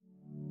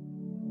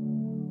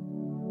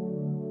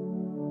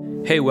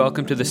Hey,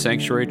 welcome to the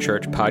Sanctuary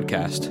Church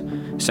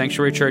podcast.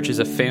 Sanctuary Church is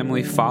a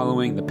family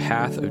following the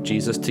path of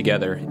Jesus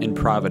together in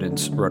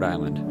Providence, Rhode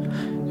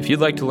Island. If you'd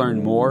like to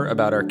learn more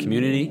about our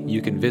community,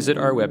 you can visit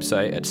our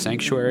website at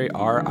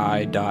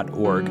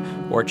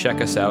sanctuaryri.org or check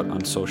us out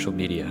on social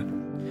media.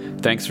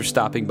 Thanks for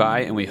stopping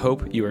by, and we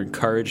hope you are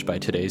encouraged by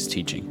today's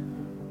teaching.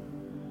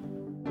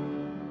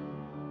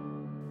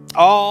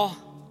 All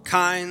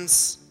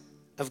kinds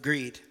of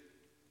greed.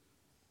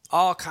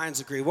 All kinds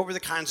of greed. What were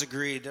the kinds of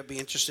greed? I'd be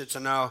interested to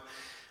know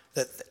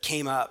that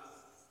came up.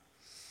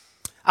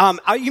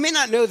 You may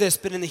not know this,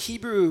 but in the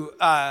Hebrew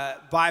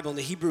Bible, in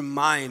the Hebrew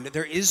mind,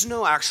 there is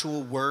no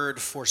actual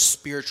word for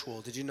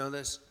spiritual. Did you know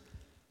this?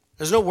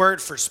 There's no word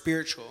for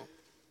spiritual.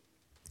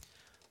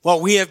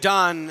 What we have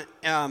done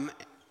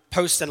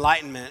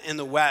post-Enlightenment in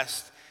the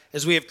West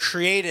is we have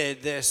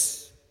created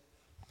this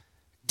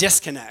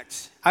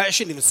disconnect. I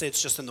shouldn't even say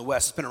it's just in the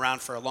West. It's been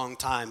around for a long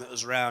time. It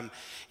was around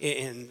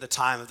in the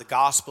time of the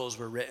Gospels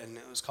were written.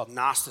 It was called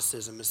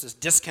Gnosticism. It's this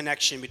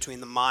disconnection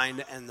between the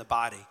mind and the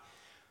body.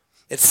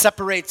 It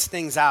separates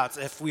things out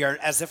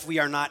as if we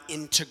are not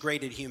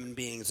integrated human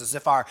beings, as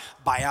if our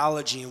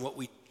biology and what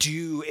we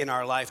do in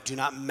our life do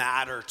not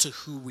matter to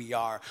who we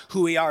are.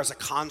 Who we are is a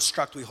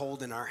construct we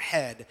hold in our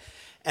head,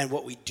 and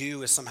what we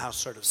do is somehow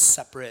sort of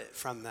separate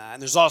from that.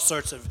 And there's all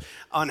sorts of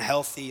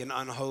unhealthy and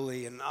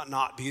unholy and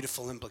not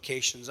beautiful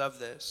implications of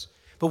this.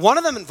 But one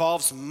of them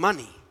involves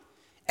money.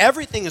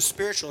 Everything is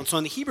spiritual. And so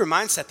in the Hebrew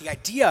mindset, the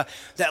idea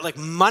that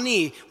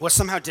money was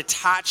somehow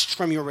detached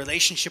from your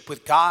relationship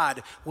with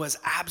God was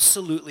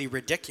absolutely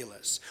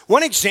ridiculous.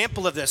 One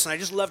example of this, and I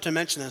just love to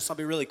mention this, I'll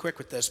be really quick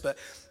with this, but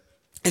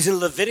is in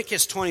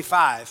Leviticus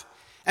 25.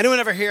 Anyone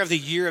ever hear of the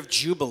year of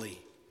Jubilee?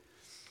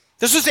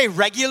 This was a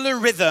regular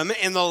rhythm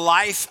in the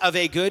life of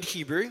a good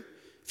Hebrew.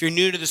 If you're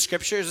new to the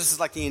scriptures, this is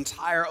like the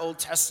entire Old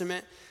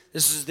Testament.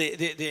 This is the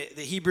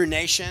Hebrew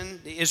nation,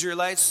 the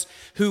Israelites,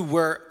 who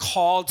were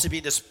called to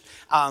be this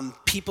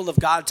people of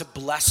God to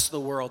bless the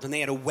world. And they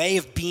had a way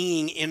of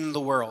being in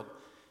the world.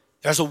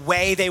 There's a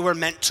way they were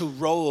meant to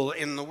roll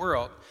in the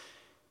world.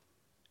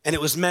 And it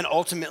was meant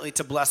ultimately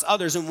to bless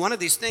others. And one of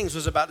these things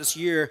was about this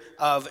year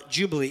of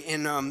Jubilee.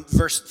 In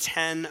verse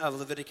 10 of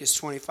Leviticus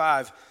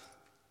 25,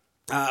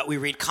 we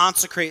read,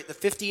 "Consecrate the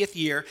 50th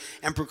year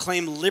and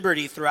proclaim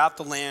liberty throughout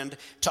the land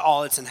to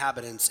all its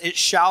inhabitants. It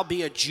shall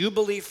be a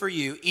jubilee for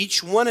you.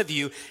 Each one of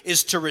you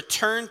is to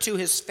return to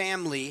his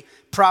family,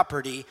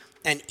 property,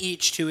 and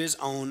each to his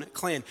own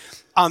clan."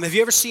 Have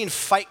you ever seen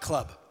Fight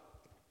Club?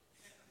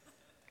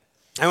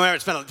 I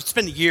remember it's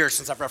been years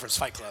since I've referenced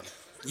Fight Club.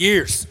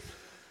 Years.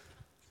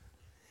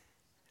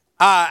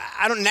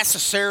 I don't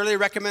necessarily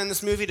recommend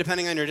this movie,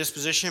 depending on your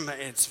disposition, but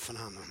it's a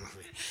phenomenal movie.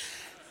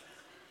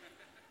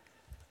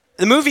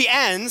 The movie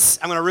ends,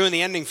 I'm going to ruin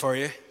the ending for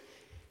you.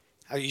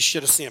 You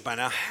should have seen it by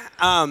now.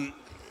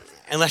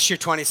 Unless you're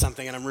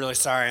 20-something, and I'm really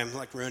sorry, I'm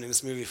ruining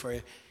this movie for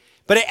you.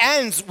 But it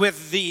ends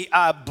with the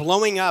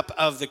blowing up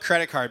of the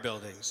credit card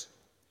buildings.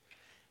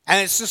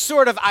 And it's this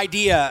sort of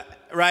idea,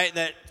 right,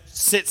 that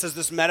sits as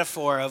this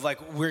metaphor of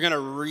we're going to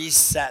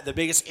reset. The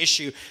biggest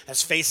issue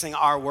that's facing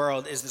our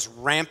world is this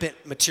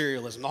rampant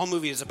materialism. The whole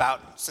movie is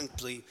about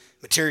simply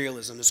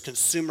materialism, this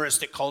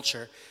consumeristic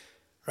culture,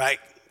 right?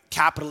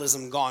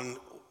 Capitalism gone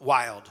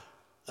wild.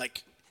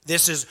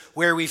 This is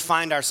where we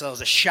find ourselves,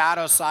 the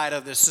shadow side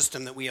of this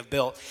system that we have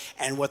built.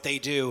 And what they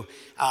do,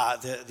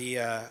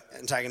 the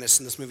antagonists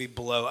in this movie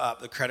blow up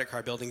the credit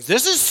card buildings.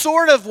 This is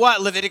sort of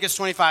what Leviticus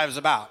 25 is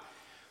about,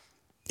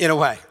 in a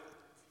way.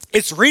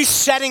 It's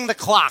resetting the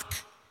clock.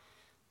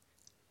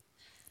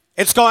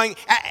 It's going,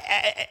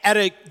 at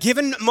a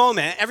given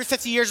moment, every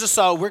 50 years or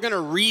so, we're going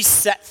to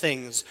reset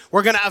things.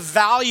 We're going to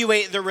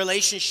evaluate the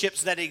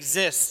relationships that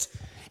exist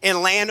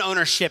in land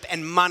ownership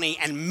and money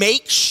and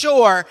make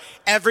sure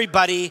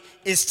everybody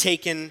is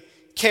taken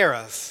care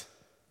of.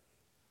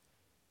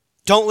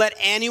 Don't let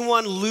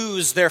anyone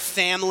lose their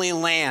family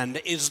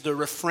land is the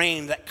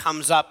refrain that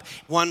comes up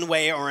one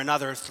way or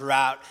another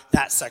throughout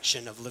that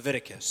section of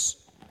Leviticus.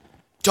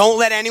 Don't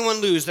let anyone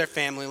lose their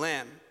family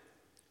land.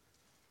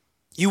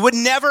 You would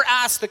never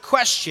ask the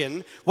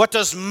question, what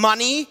does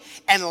money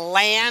and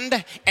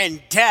land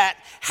and debt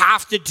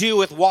have to do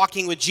with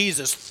walking with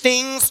Jesus?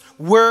 Things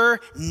were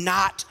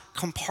not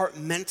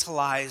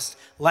compartmentalized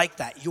like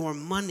that. Your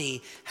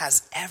money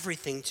has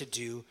everything to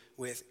do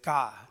with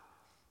God.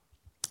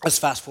 Let's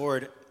fast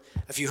forward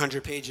a few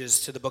hundred pages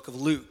to the book of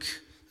Luke.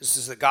 This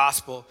is the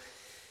gospel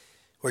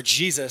where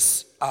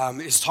Jesus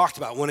is talked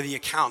about, one of the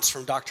accounts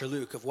from Dr.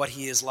 Luke of what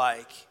he is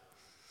like.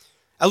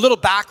 A little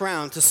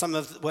background to some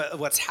of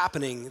what's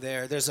happening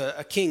there. There's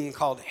a king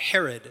called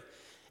Herod,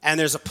 and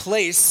there's a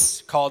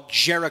place called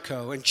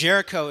Jericho. And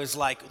Jericho is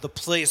like the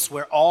place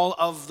where all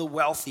of the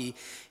wealthy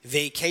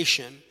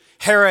vacation.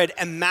 Herod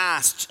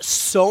amassed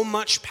so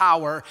much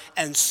power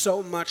and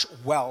so much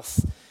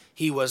wealth.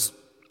 He was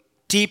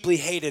deeply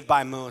hated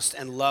by most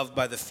and loved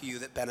by the few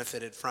that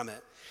benefited from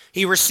it.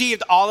 He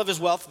received all of his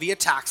wealth via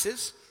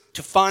taxes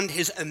to fund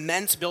his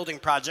immense building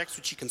projects,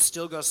 which you can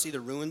still go see the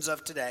ruins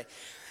of today,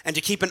 and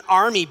to keep an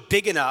army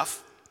big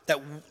enough that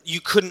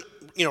you couldn't,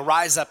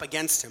 rise up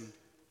against him.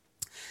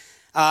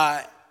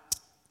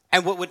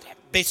 And what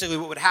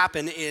would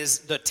happen is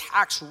the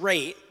tax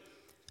rate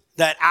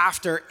that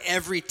after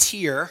every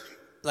tier,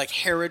 like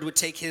Herod would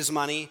take his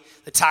money,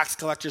 the tax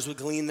collectors would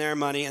glean their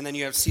money, and then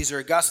you have Caesar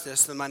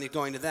Augustus, the money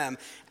going to them,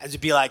 as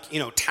it'd be like,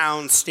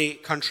 town,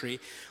 state, country.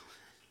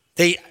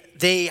 They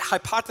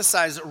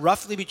hypothesized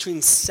roughly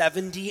between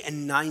 70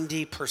 and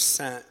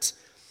 90%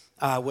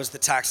 was the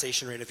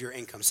taxation rate of your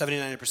income, 70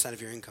 to 90%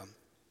 of your income.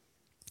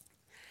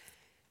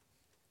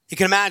 You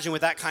can imagine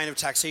with that kind of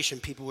taxation,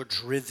 people were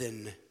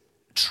driven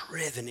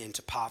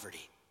into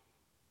poverty.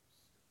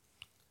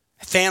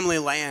 Family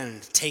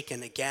land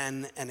taken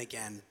again and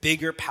again.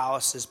 Bigger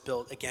palaces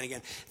built again and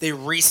again. They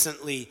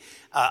recently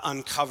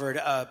uncovered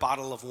a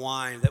bottle of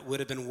wine that would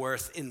have been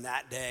worth in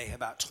that day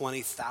about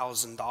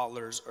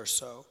 $20,000 or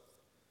so.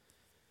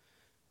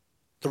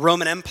 The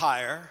Roman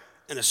Empire,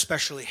 and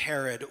especially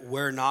Herod,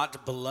 were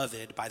not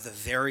beloved by the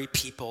very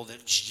people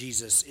that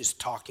Jesus is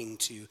talking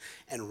to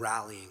and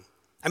rallying.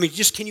 I mean,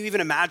 can you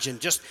even imagine,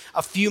 just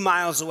a few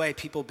miles away,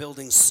 people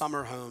building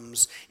summer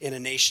homes in a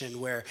nation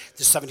where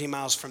just 17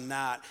 miles from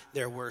that,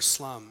 there were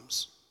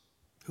slums.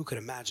 Who could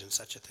imagine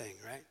such a thing,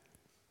 right?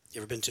 You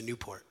ever been to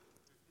Newport?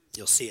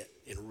 You'll see it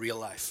in real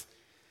life.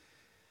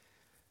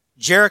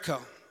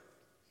 Jericho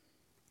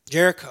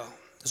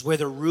is where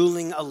the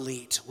ruling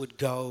elite would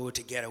go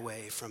to get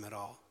away from it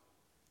all.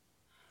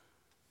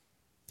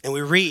 And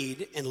we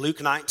read in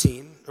Luke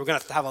 19, we're going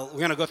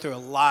to go through a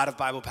lot of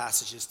Bible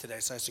passages today,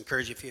 so I just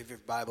encourage you, if you have your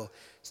Bible,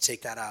 to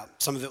take that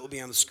out. Some of it will be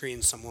on the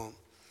screen, some won't.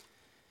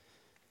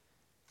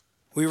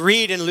 We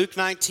read in Luke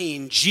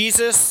 19,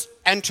 Jesus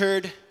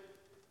entered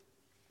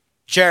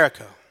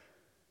Jericho.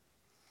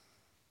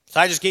 So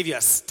I just gave you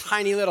a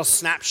tiny little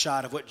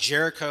snapshot of what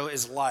Jericho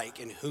is like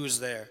and who's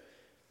there.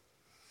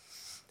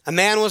 A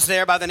man was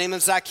there by the name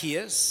of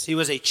Zacchaeus. He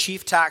was a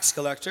chief tax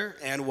collector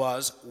and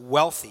was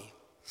wealthy.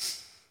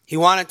 He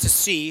wanted to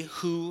see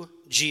who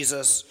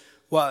Jesus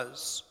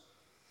was.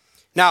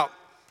 Now,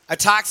 a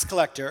tax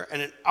collector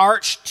and an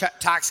arch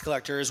tax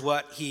collector is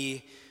what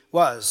he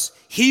was.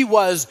 He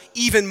was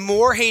even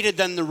more hated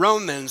than the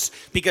Romans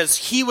because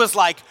he was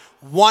like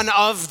one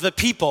of the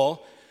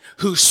people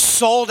who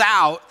sold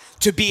out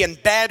to be in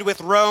bed with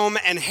Rome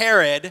and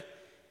Herod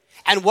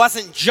and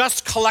wasn't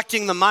just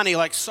collecting the money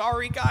like,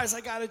 sorry guys,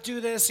 I got to do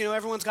this.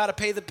 Everyone's got to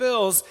pay the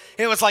bills.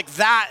 It was like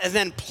that, and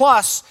then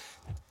plus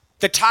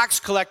the tax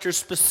collectors,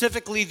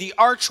 specifically the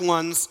arch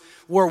ones,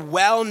 were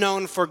well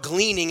known for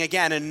gleaning,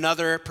 again, a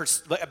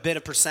bit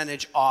of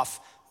percentage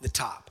off the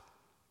top.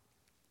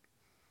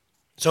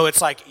 So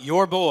it's like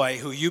your boy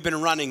who you've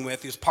been running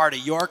with, who's part of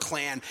your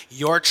clan,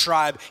 your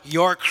tribe,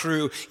 your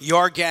crew,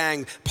 your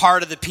gang,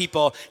 part of the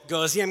people,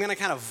 goes, I'm going to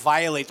kind of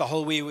violate the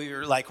whole way we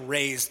were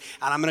raised,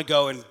 and I'm going to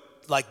go and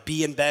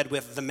be in bed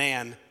with the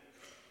man.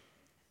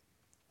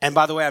 And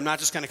by the way, I'm not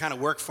just going to kind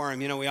of work for him.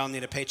 We all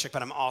need a paycheck,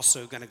 but I'm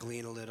also going to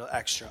glean a little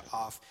extra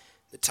off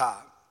the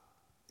top.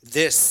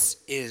 This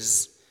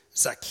is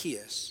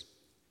Zacchaeus,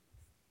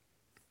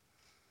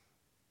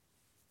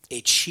 a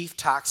chief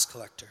tax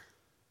collector.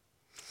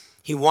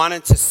 He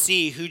wanted to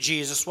see who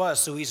Jesus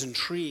was, so he's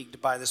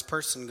intrigued by this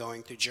person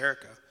going through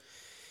Jericho.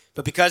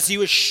 But because he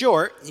was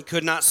short, he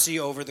could not see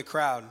over the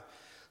crowd.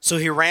 So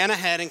he ran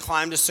ahead and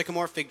climbed a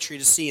sycamore fig tree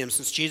to see him,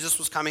 since Jesus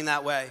was coming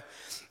that way.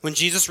 When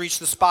Jesus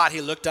reached the spot,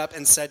 he looked up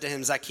and said to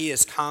him,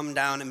 Zacchaeus, come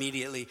down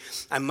immediately.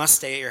 I must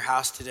stay at your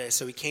house today.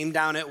 So he came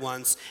down at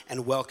once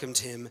and welcomed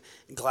him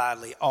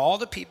gladly. All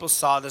the people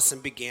saw this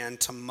and began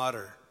to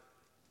mutter.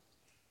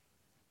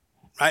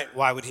 Right?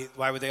 Why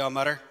would they all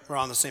mutter? We're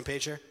all on the same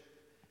page here.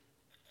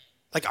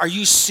 Are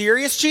you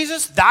serious,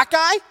 Jesus? That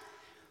guy?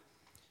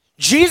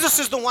 Jesus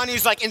is the one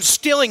who's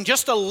instilling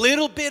just a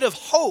little bit of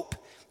hope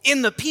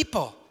in the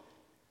people.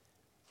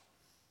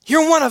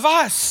 You're one of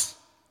us.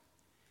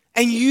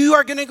 And you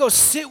are going to go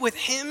sit with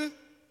him?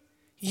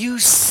 You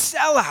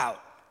sellout.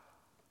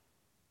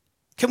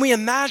 Can we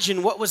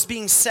imagine what was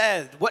being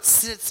said? What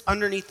sits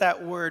underneath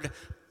that word,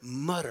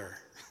 mutter?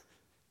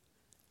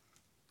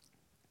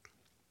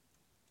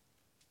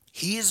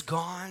 He is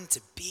gone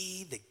to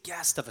be the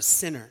guest of a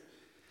sinner.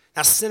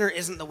 Now, sinner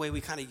isn't the way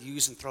we kind of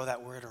use and throw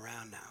that word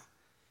around now.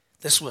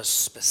 This was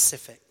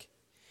specific.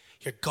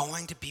 You're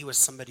going to be with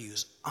somebody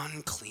who's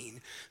unclean,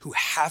 who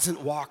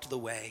hasn't walked the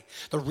way.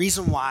 The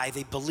reason why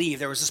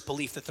there was this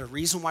belief that the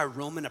reason why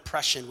Roman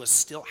oppression was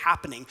still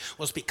happening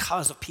was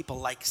because of people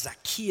like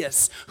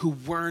Zacchaeus who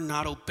were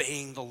not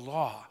obeying the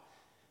law.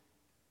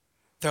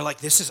 They're like,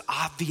 this is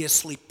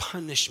obviously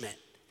punishment.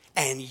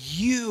 And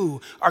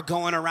you are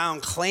going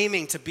around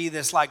claiming to be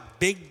this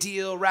big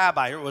deal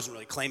rabbi. It wasn't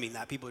really claiming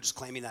that. People were just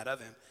claiming that of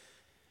him.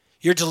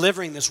 You're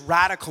delivering this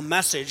radical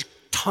message.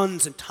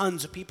 Tons and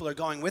tons of people are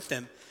going with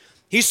him.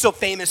 He's so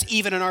famous,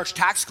 even an arch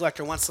tax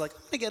collector wants to I'm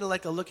going to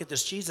get a look at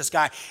this Jesus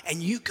guy.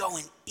 And you go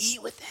and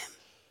eat with him.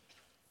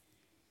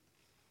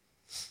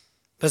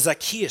 But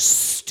Zacchaeus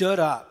stood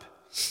up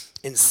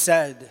and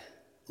said,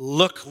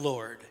 look,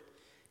 Lord,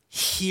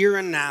 here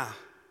and now.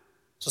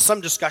 So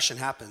some discussion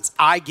happens.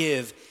 I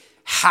give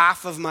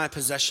half of my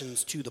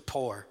possessions to the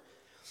poor.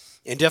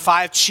 And if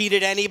I've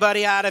cheated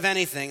anybody out of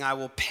anything, I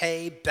will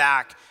pay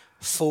back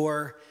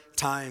 4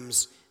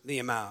 times the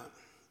amount.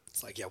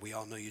 It's like, yeah, we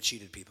all know you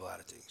cheated people out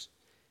of things.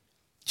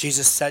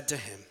 Jesus said to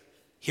him,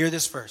 hear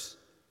this verse.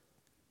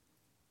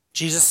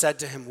 Jesus said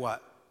to him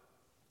what?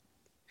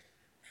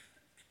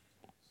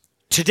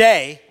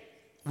 Today,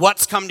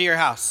 what's come to your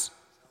house?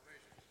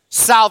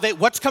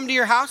 What's come to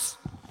your house?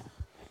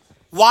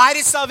 Why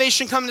did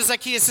salvation come to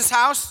Zacchaeus'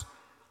 house?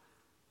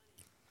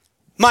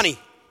 Money.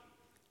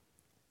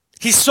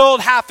 He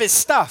sold half his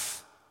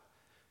stuff.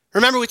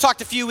 Remember, we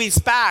talked a few weeks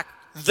back,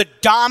 the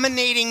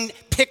dominating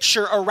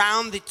picture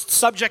around the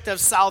subject of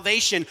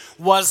salvation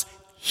was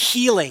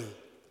healing.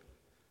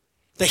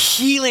 The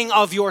healing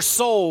of your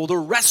soul, the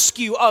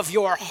rescue of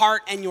your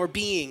heart and your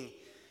being.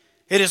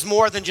 It is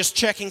more than just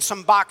checking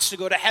some box to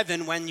go to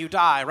heaven when you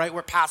die, right?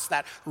 We're past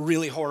that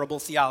really horrible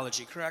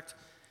theology, correct?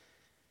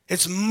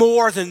 It's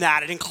more than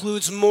that. It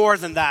includes more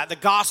than that. The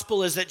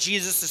gospel is that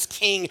Jesus is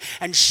king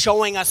and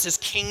showing us his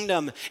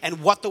kingdom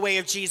and what the way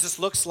of Jesus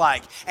looks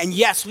like. And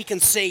yes, we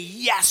can say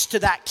yes to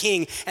that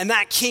king. And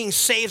that king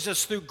saves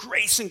us through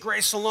grace and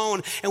grace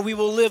alone. And we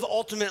will live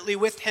ultimately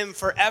with him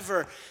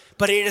forever.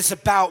 But it is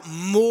about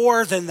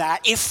more than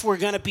that if we're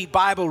going to be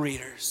Bible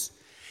readers.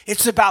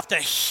 It's about the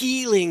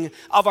healing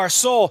of our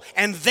soul.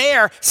 And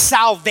there,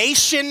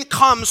 salvation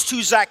comes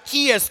to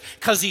Zacchaeus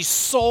because he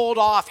sold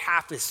off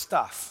half his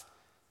stuff.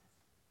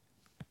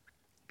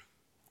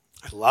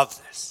 I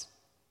love this.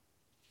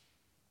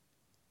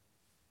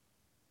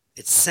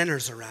 It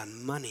centers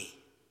around money.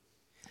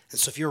 And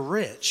so if you're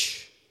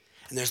rich,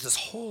 and there's this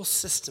whole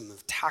system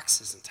of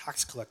taxes and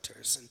tax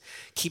collectors and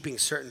keeping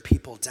certain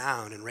people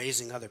down and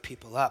raising other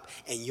people up,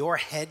 and your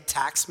head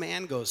tax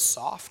man goes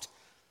soft,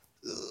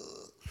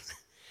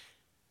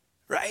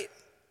 right?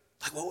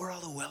 Like, what were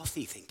all the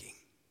wealthy thinking?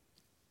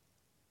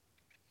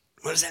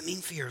 What does that mean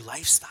for your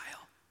lifestyle?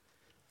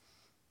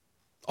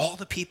 All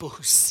the people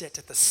who sit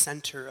at the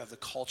center of the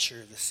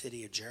culture of the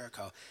city of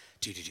Jericho.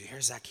 Dude, did you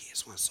hear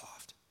Zacchaeus went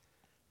soft?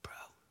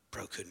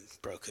 Bro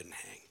couldn't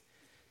hang.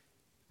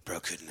 Bro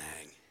couldn't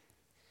hang.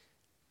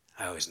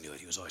 I always knew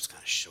it. He was always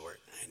kind of short.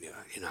 I knew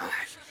it,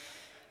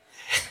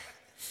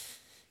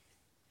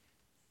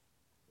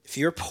 If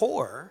you're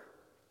poor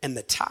and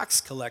the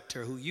tax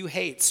collector who you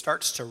hate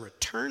starts to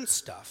return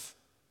stuff,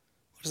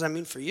 what does that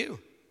mean for you?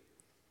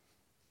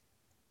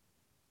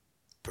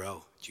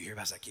 Bro, did you hear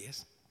about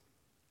Zacchaeus?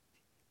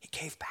 He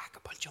gave back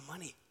a bunch of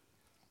money.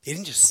 He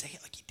didn't just say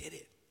it like he did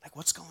it. Like,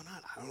 what's going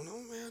on? I don't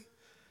know, man.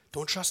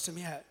 Don't trust him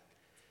yet.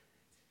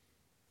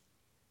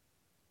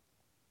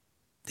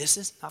 This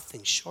is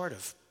nothing short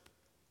of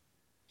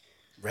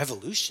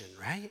revolution,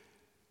 right?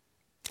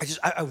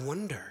 I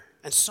wonder,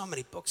 and so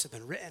many books have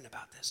been written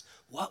about this.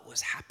 What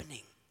was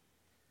happening?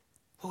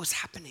 What was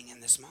happening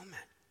in this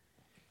moment?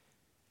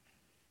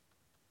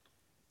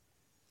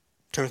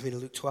 Turn with me to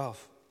Luke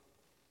 12.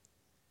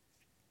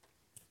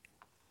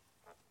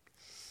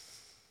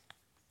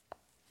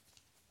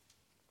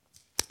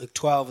 Luke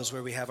 12 is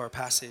where we have our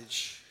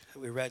passage that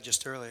we read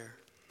just earlier.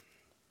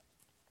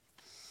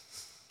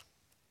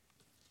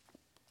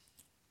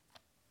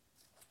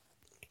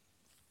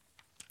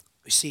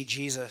 We see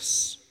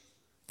Jesus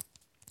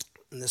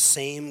in the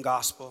same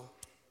gospel.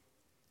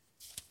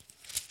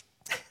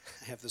 I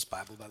have this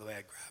Bible, by the way,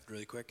 I grabbed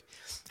really quick.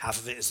 Half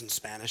of it is in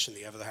Spanish and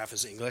the other half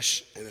is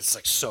English, and it's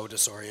like so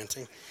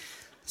disorienting.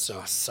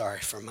 So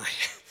sorry for my,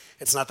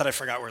 it's not that I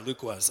forgot where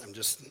Luke was, I'm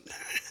just,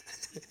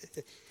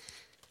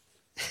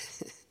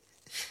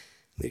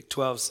 Luke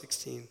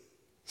 12:16.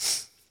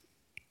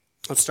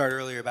 Let's start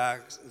earlier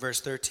back,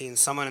 verse 13.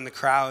 Someone in the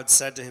crowd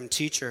said to him,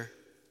 "Teacher,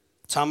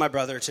 tell my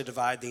brother to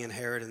divide the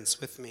inheritance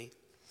with me."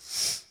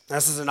 Now,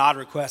 this is an odd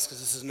request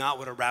because this is not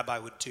what a rabbi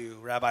would do.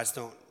 Rabbis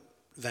don't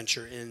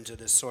venture into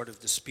this sort of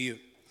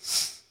dispute.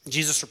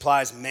 Jesus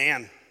replies,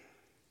 "Man,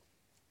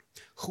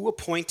 who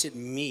appointed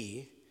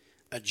me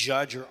a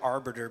judge or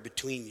arbiter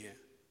between you?"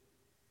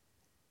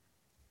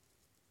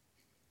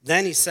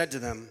 Then he said to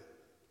them,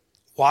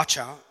 "Watch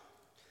out.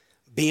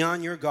 Be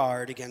on your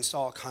guard against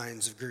all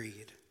kinds of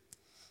greed.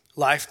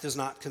 Life does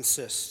not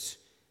consist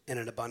in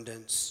an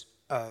abundance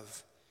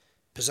of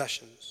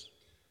possessions."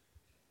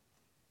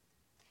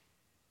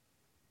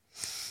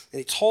 And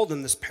he told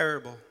them this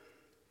parable.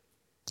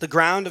 The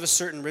ground of a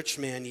certain rich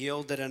man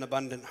yielded an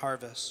abundant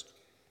harvest.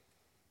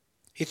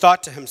 He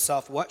thought to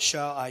himself, "What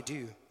shall I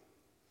do?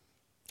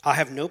 I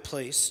have no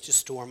place to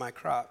store my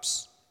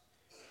crops."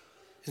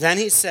 Then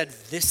he said,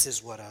 "This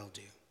is what I'll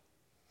do.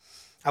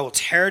 I will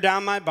tear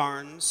down my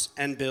barns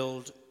and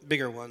build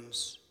bigger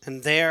ones,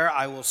 and there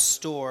I will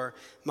store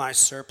my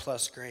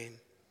surplus grain.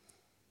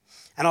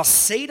 And I'll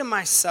say to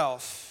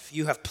myself,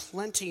 you have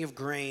plenty of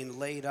grain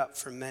laid up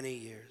for many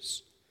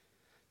years.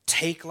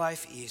 Take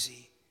life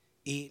easy,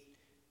 eat,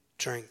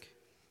 drink,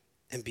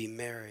 and be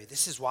merry."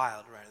 This is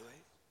wild, right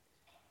away.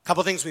 A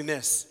couple things we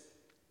miss.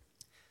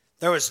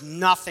 There was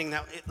nothing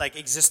that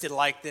existed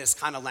like this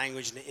kind of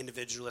language in an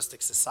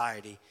individualistic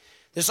society.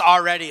 This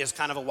already is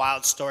kind of a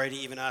wild story to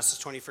even us as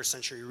 21st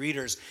century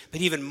readers,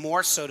 but even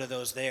more so to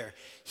those there.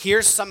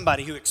 Here's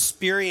somebody who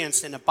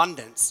experienced an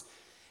abundance,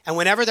 And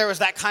whenever there was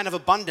that kind of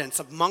abundance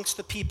amongst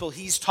the people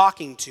he's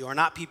talking to are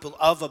not people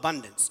of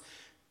abundance,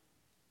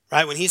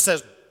 right? When he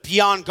says, be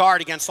on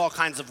guard against all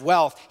kinds of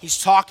wealth,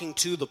 he's talking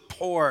to the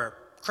poor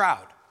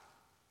crowd.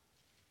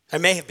 There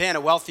may have been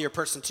a wealthy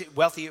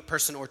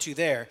person or two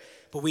there,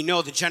 but we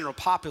know the general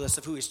populace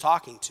of who he's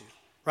talking to,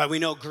 right? We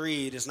know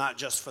greed is not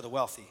just for the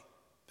wealthy,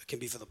 it can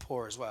be for the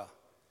poor as well.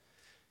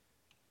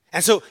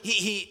 And so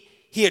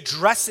he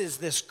addresses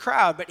this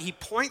crowd, but he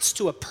points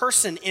to a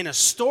person in a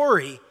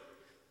story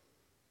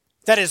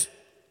that is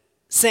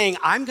saying,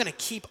 I'm going to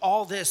keep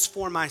all this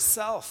for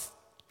myself.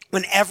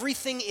 When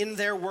everything in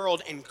their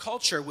world and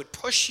culture would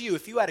push you,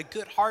 if you had a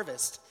good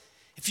harvest,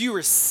 if you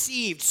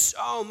received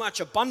so much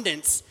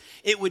abundance,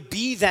 it would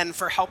be then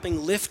for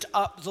helping lift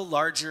up the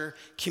larger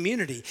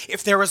community.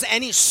 If there was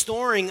any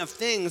storing of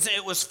things,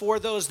 it was for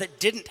those that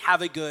didn't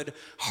have a good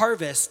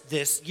harvest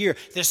this year.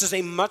 This is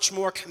a much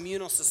more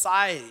communal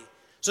society.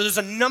 So there's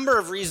a number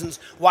of reasons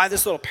why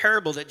this little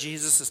parable that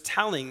Jesus is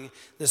telling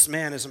this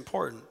man is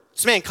important.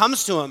 This man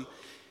comes to him,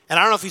 and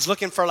I don't know if he's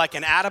looking for like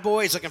an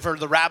attaboy. He's looking for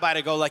the rabbi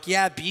to go like,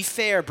 yeah, be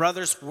fair,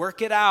 brothers,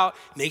 work it out.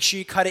 Make sure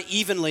you cut it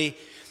evenly.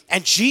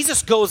 And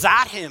Jesus goes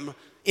at him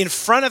in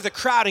front of the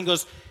crowd and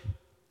goes,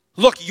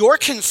 look, your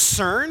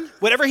concern,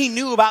 whatever he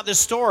knew about this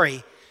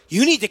story,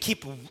 you need to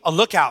keep a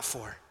lookout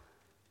for.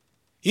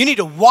 You need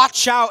to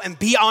watch out and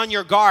be on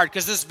your guard,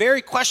 because this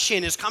very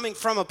question is coming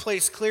from a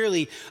place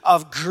clearly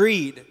of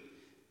greed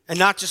and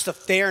not just of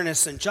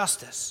fairness and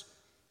justice.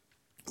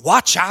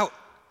 Watch out.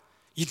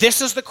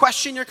 This is the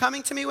question you're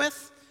coming to me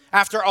with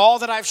after all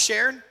that I've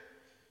shared?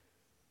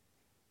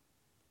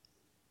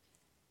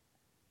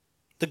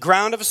 The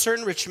ground of a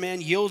certain rich man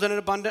yielded an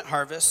abundant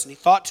harvest, and he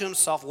thought to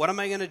himself, what am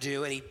I going to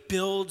do? And he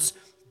builds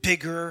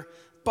bigger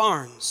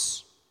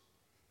barns.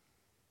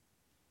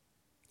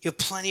 You have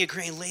plenty of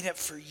grain laid up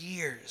for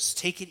years.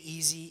 Take it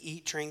easy,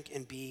 eat, drink,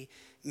 and be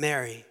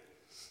merry.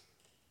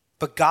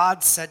 But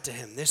God said to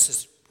him, this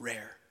is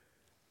rare.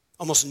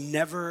 Almost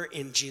never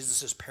in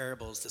Jesus'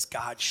 parables does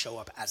God show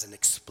up as an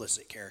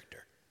explicit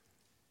character.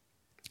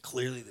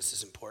 Clearly this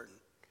is important.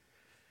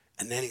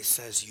 And then he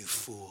says, you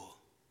fool.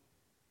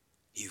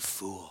 You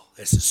fool.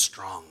 This is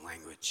strong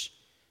language.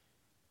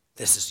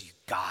 This is you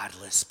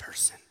godless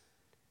person.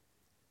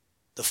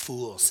 The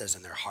fool says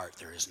in their heart,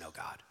 there is no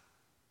God.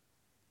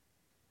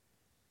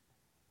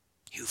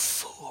 You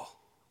fool.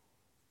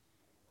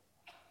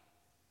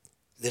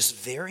 This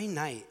very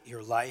night,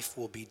 your life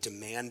will be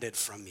demanded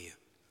from you.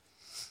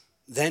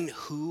 Then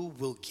who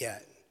will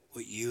get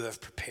what you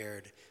have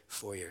prepared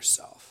for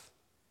yourself?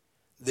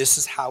 This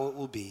is how it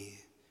will be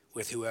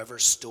with whoever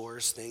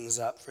stores things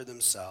up for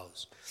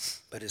themselves,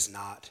 but is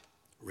not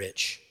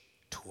rich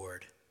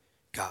toward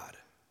God.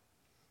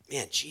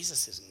 Man,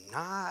 Jesus is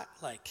not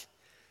like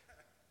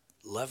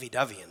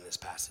lovey-dovey in this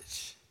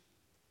passage.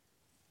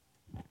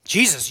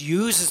 Jesus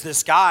uses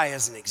this guy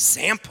as an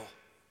example.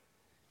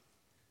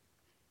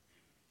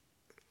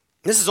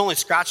 This is only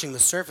scratching the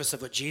surface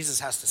of what Jesus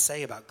has to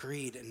say about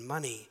greed and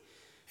money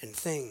and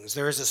things.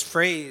 There is this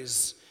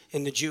phrase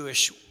in the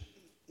Jewish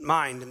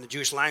mind, in the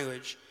Jewish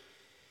language,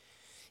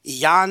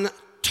 Yan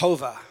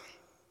Tova,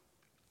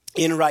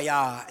 in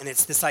Raya, and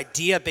it's this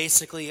idea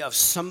basically of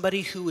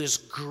somebody who is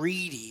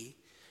greedy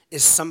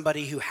is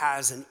somebody who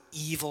has an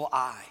evil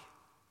eye.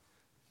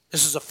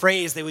 This is a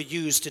phrase they would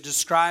use to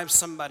describe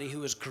somebody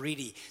who is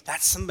greedy.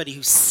 That's somebody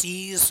who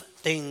sees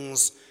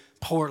things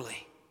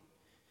poorly.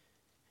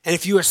 And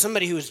if you are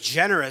somebody who is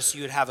generous,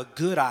 you would have a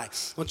good eye.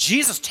 Well,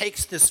 Jesus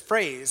takes this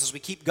phrase as we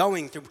keep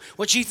going through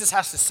what Jesus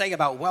has to say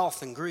about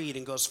wealth and greed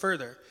and goes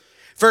further.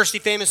 First, he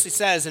famously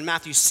says in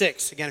Matthew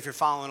 6, again, if you're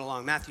following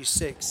along, Matthew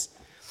 6,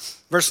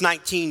 verse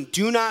 19,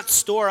 do not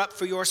store up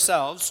for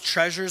yourselves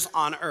treasures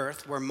on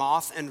earth where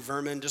moth and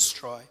vermin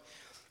destroy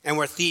and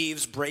where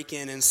thieves break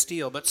in and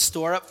steal, but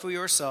store up for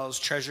yourselves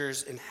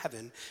treasures in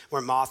heaven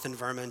where moth and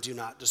vermin do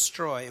not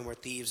destroy and where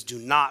thieves do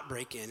not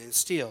break in and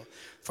steal.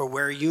 For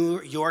where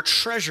your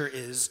treasure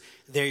is,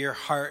 there your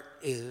heart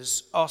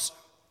is also.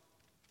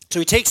 So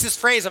he takes this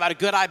phrase about a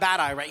good eye, bad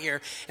eye right here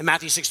in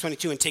Matthew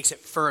 6:22 and takes it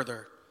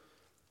further.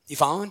 You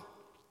following?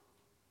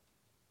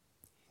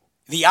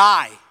 The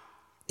eye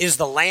is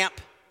the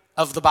lamp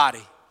of the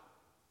body.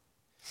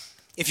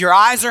 If your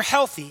eyes are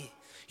healthy,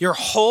 your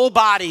whole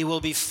body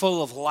will be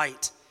full of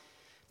light.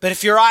 But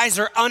if your eyes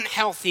are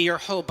unhealthy, your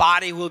whole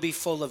body will be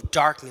full of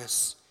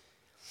darkness.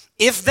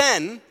 If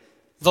then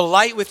the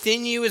light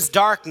within you is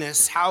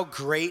darkness, how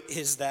great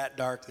is that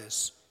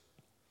darkness?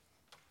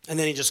 And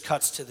then he just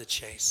cuts to the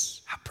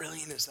chase. How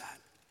brilliant is that?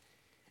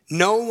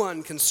 No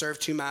one can serve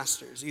two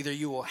masters. Either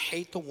you will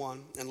hate the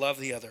one and love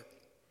the other,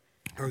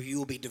 or you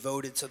will be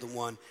devoted to the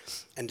one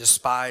and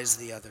despise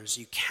the others.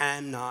 You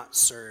cannot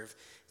serve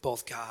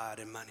both God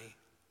and money.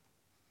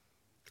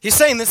 He's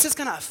saying this is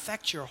going to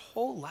affect your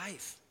whole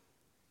life.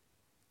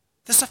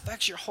 This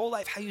affects your whole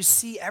life, how you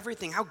see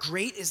everything. How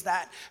great is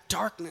that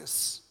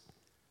darkness?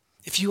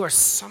 If you are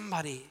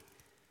somebody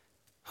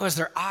who has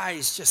their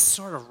eyes just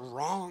sort of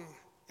wrong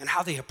in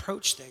how they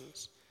approach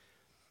things.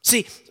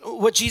 See,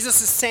 what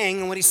Jesus is saying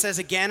and what he says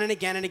again and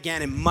again and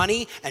again, in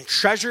money and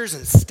treasures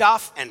and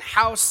stuff and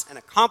house and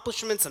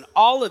accomplishments and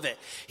all of it,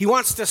 he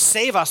wants to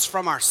save us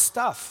from our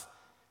stuff.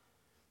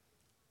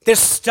 This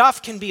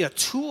stuff can be a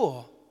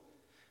tool,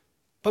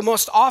 but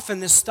most often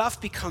this stuff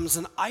becomes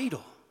an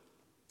idol.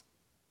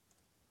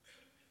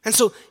 And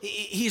so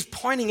he's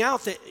pointing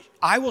out that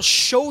I will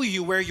show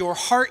you where your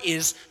heart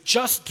is.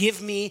 Just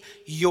give me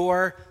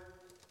your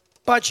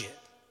budget.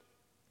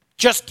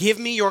 Just give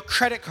me your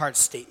credit card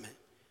statement.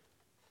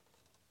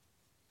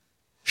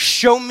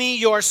 Show me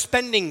your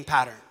spending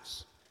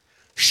patterns.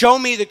 Show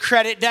me the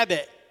credit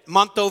debit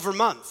month over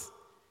month.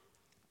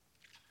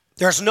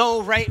 There's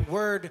no right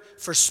word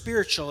for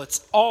spiritual.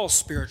 It's all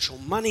spiritual.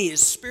 Money is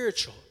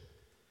spiritual.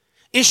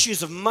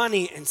 Issues of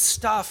money and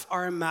stuff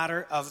are a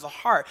matter of the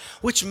heart,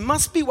 which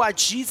must be why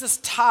Jesus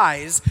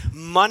ties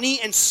money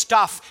and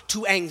stuff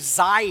to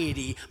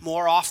anxiety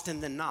more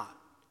often than not.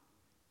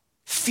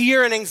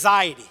 Fear and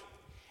anxiety.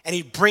 And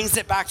he brings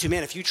it back to,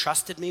 man, if you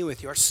trusted me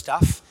with your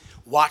stuff,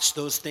 watch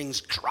those things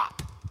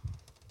drop.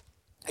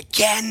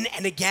 Again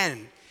and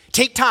again.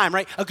 Take time,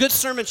 right? A good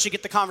sermon should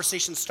get the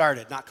conversation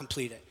started, not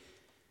complete it.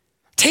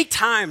 Take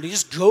time to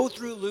just go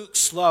through Luke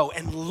slow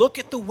and look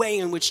at the way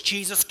in which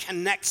Jesus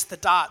connects the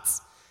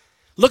dots.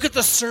 Look at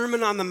the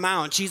Sermon on the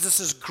Mount,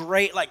 Jesus'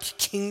 great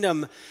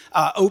kingdom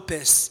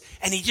opus,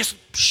 and he just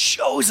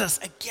shows us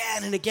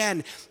again and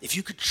again, if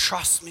you could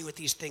trust me with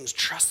these things,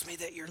 trust me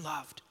that you're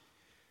loved.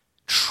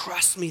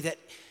 Trust me that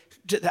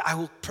I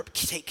will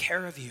take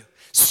care of you.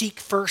 Seek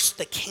first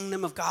the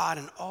kingdom of God,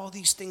 and all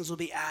these things will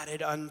be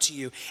added unto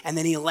you. And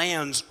then he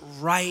lands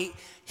right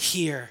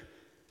here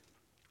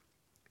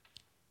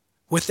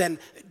with then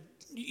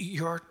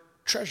your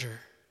treasure.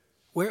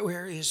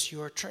 Where is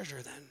your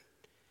treasure then?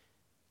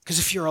 Because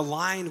if you're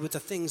aligned with the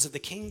things of the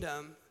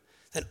kingdom,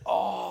 then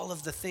all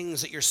of the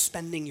things that you're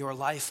spending your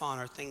life on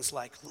are things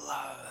like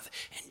love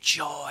and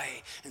joy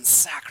and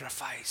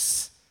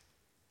sacrifice.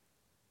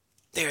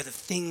 They are the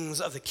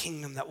things of the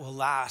kingdom that will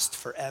last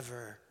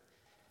forever.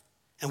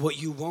 And what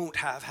you won't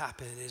have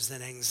happen is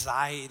that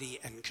anxiety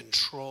and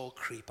control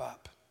creep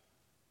up.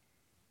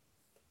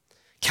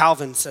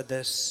 Calvin said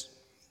this.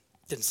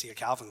 Didn't see a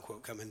Calvin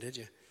quote coming, did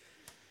you?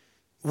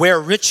 Where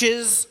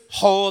riches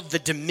hold the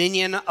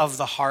dominion of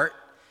the heart,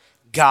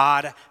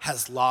 God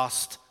has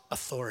lost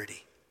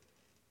authority.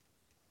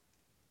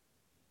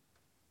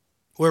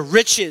 Where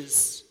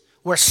riches,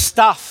 where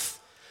stuff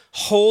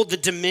hold the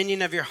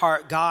dominion of your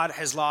heart, God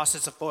has lost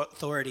its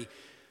authority.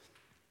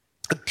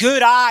 A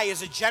good eye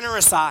is a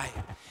generous eye.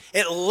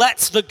 It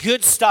lets the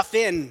good stuff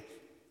in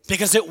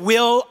because it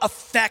will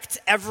affect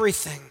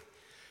everything.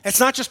 It's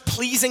not just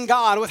pleasing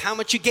God with how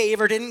much you gave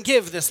or didn't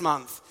give this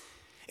month.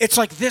 It's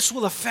like this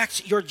will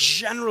affect your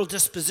general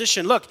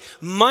disposition. Look,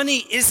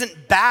 money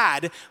isn't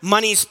bad.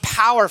 Money's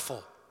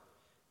powerful.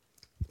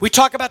 We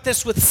talk about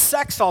this with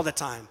sex all the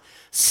time.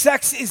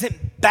 Sex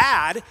isn't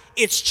bad.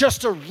 It's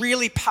just a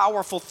really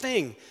powerful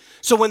thing.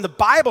 So when the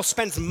Bible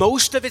spends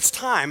most of its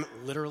time,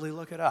 literally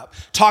look it up,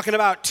 talking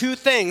about two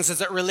things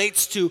as it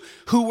relates to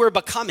who we're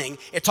becoming,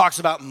 it talks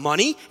about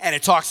money and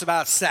it talks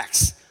about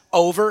sex.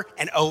 Over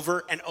and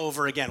over and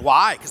over again.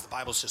 Why? Because the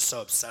Bible's just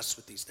so obsessed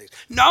with these things.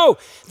 No,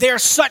 they are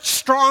such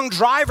strong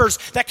drivers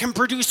that can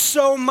produce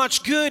so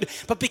much good.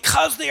 But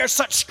because they are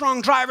such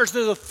strong drivers,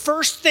 they're the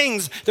first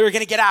things that are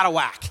going to get out of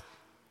whack.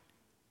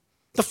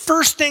 The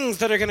first things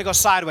that are going to go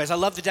sideways, I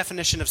love the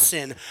definition of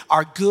sin,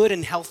 are good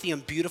and healthy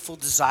and beautiful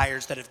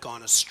desires that have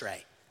gone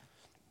astray.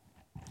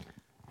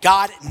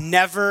 God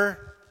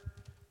never,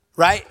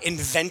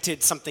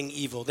 invented something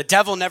evil. The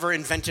devil never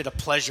invented a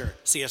pleasure,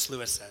 C.S.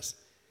 Lewis says.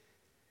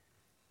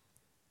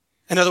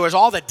 In other words,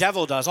 all the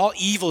devil does, all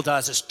evil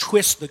does is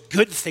twist the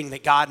good thing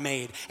that God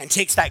made and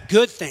takes that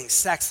good thing,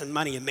 sex and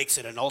money, and makes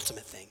it an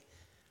ultimate thing.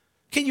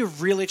 Can you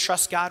really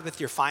trust God with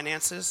your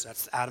finances?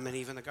 That's Adam and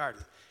Eve in the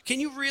garden.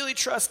 Can you really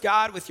trust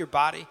God with your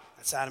body?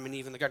 That's Adam and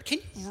Eve in the garden. Can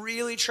you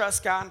really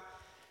trust God?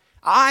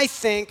 I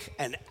think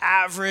an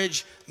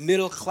average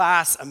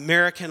middle-class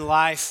American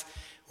life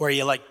where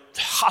you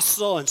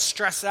hustle and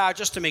stress out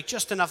just to make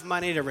just enough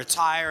money to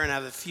retire and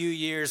have a few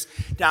years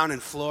down in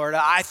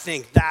Florida, I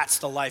think that's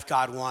the life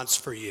God wants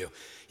for you.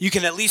 You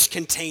can at least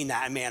contain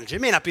that and manage it.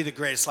 It may not be the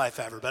greatest life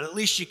ever, but at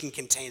least you can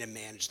contain and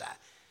manage that.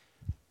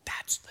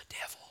 That's the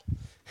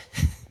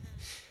devil.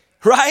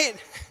 Right?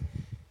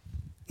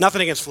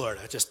 Nothing against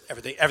Florida, just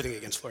everything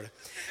against Florida.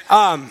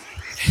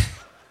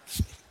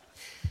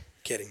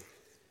 Kidding.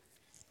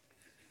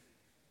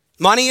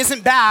 Money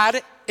isn't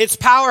bad, it's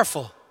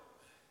powerful.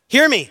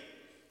 Hear me.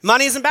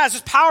 Money isn't bad, it's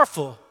just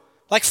powerful.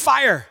 Like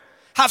fire.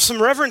 Have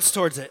some reverence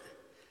towards it.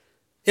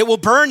 It will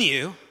burn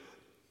you,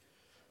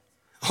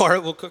 or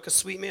it will cook a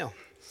sweet meal.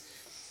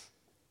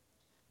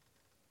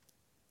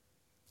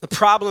 The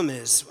problem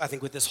is, I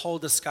think with this whole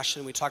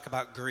discussion, we talk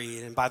about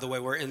greed. And by the way,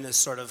 we're in this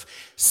sort of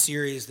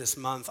series this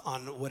month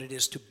on what it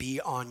is to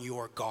be on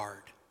your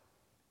guard.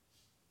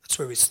 That's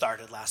where we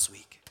started last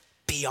week.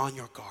 Be on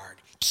your guard.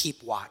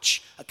 Keep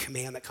watch. A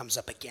command that comes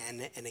up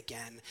again and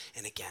again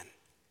and again.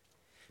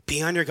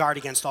 Be on your guard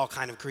against all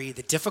kind of greed.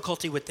 The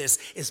difficulty with this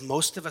is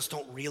most of us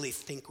don't really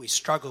think we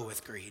struggle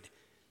with greed.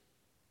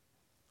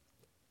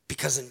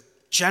 Because in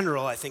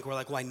general, I think we're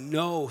like, well, I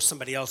know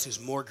somebody else who's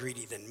more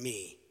greedy than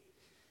me.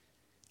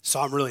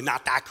 So I'm really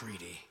not that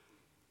greedy.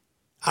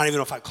 I don't even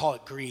know if I'd call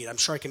it greed. I'm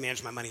sure I can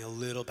manage my money a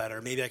little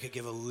better. Maybe I could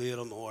give a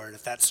little more. And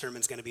if that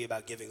sermon's going to be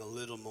about giving a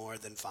little more,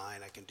 then fine,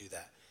 I can do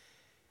that.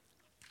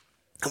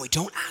 And we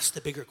don't ask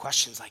the bigger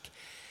questions like,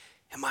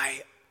 am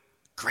I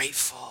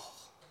grateful?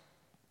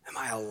 Am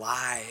I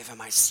alive?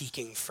 Am I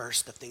seeking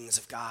first the things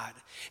of God?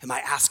 Am I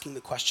asking the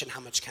question, how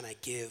much can I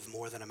give,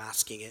 more than I'm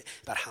asking it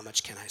about how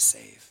much can I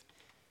save?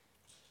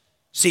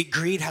 See,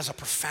 greed has a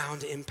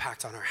profound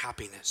impact on our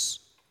happiness.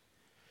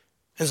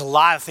 There's a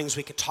lot of things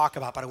we could talk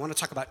about, but I want to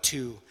talk about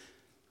two.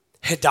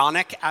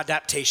 Hedonic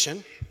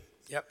adaptation.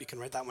 Yep, you can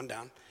write that one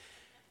down.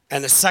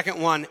 And the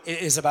second one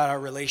is about our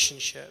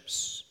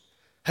relationships.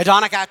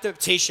 Hedonic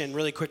adaptation,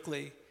 really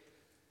quickly.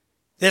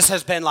 This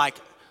has been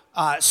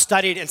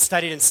studied and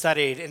studied and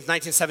studied. In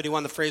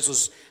 1971, the phrase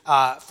was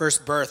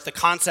first birthed. The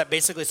concept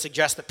basically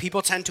suggests that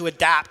people tend to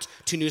adapt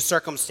to new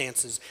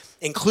circumstances,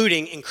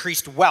 including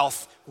increased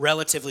wealth,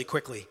 relatively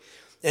quickly.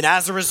 And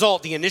as a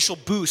result, the initial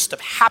boost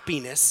of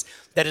happiness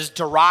that is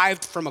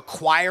derived from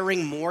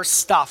acquiring more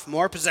stuff,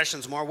 more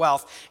possessions, more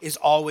wealth, is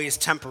always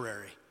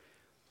temporary.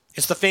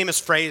 It's the famous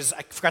phrase,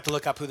 I forgot to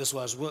look up who this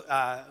was.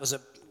 Was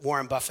it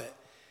Warren Buffett?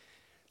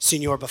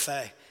 Senor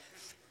Buffet.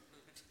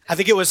 I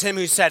think it was him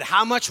who said,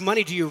 how much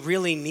money do you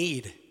really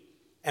need?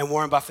 And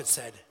Warren Buffett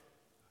said,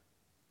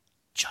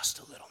 just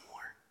a little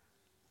more.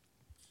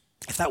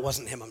 If that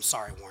wasn't him, I'm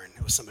sorry, Warren.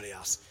 It was somebody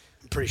else.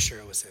 I'm pretty sure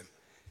it was him.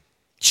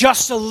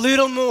 Just a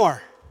little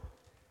more.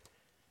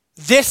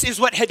 This is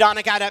what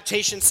hedonic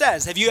adaptation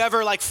says. Have you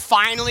ever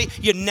finally,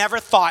 you never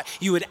thought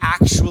you would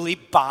actually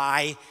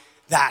buy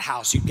that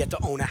house. You'd get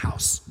to own a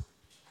house.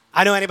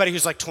 I know anybody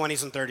who's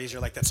 20s and 30s,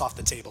 you're like, that's off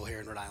the table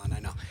here in Rhode Island, I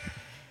know.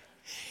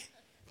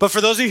 But for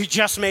those of you who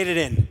just made it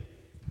in,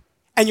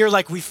 and you're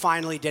like, we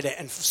finally did it,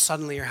 and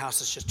suddenly your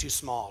house is just too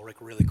small,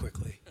 really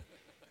quickly.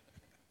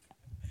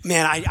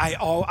 Man, I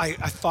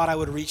thought I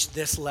would reach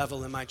this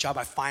level in my job.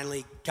 I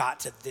finally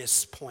got to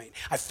this point.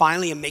 I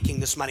finally am making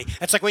this money.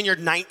 It's like when you're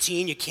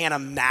 19, you can't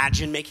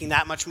imagine making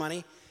that much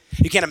money.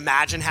 You can't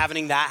imagine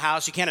having that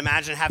house. You can't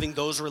imagine having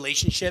those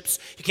relationships.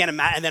 You can't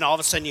imagine, and then all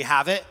of a sudden you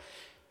have it.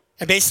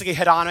 And basically,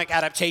 hedonic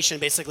adaptation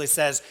basically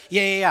says,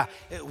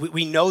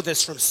 we know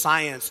this from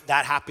science,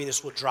 that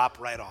happiness will drop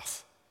right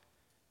off.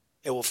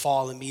 It will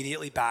fall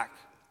immediately back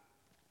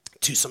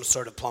to some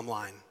sort of plumb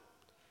line.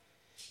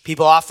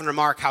 People often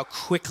remark how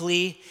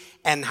quickly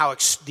how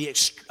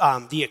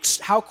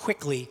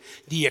quickly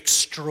the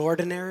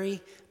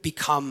extraordinary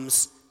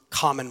becomes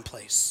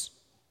commonplace.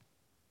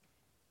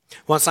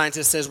 One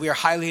scientist says we are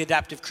highly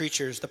adaptive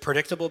creatures. The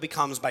predictable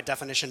becomes, by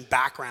definition,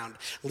 background,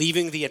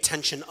 leaving the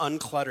attention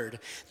uncluttered,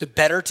 the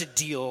better to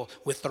deal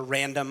with the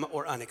random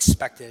or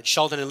unexpected.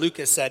 Sheldon and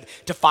Lucas said,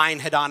 define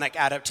hedonic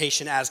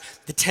adaptation as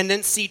the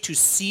tendency to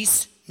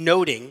cease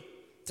noting,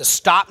 to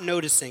stop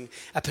noticing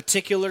a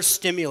particular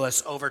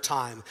stimulus over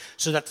time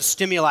so that the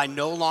stimuli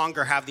no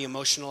longer have the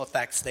emotional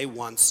effects they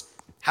once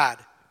had.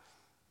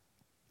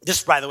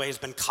 This, by the way, has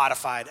been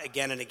codified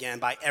again and again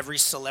by every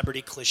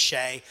celebrity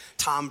cliche.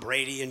 Tom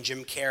Brady and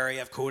Jim Carrey,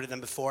 I've quoted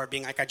them before,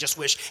 being like, I just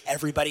wish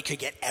everybody could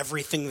get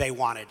everything they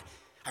wanted.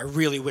 I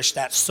really wish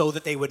that, so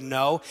that they would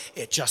know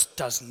it just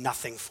does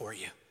nothing for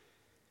you.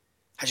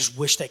 I just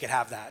wish they could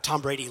have that.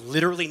 Tom Brady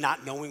literally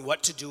not knowing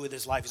what to do with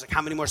his life. He's like,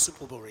 how many more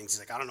Super Bowl rings? He's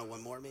like, I don't know,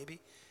 one more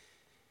maybe?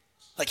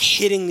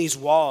 Hitting these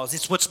walls.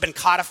 It's what's been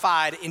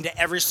codified into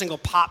every single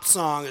pop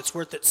song. It's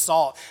worth its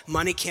salt.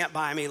 Money can't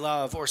buy me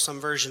love, or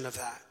some version of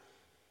that.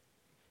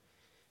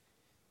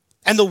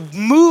 And the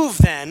move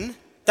then,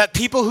 that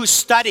people who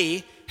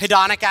study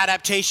hedonic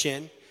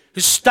adaptation, who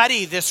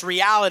study this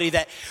reality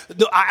that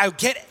I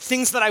get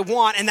things that I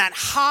want, and that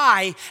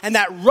high and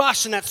that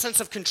rush and that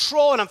sense of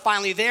control, and I'm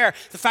finally there.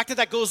 The fact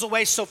that goes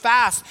away so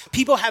fast,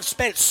 people have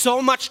spent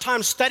so much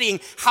time studying,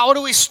 how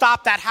do we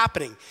stop that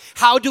happening?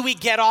 How do we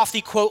get off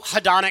the, quote,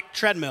 hedonic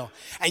treadmill?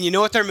 And you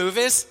know what their move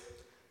is?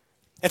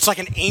 It's like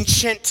an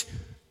ancient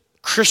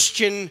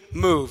Christian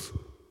move.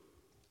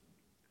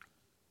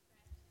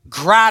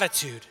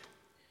 Gratitude.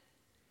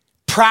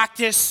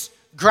 Practice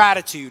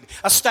gratitude.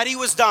 A study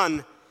was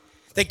done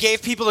that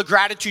gave people a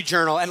gratitude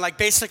journal and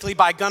basically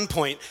by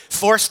gunpoint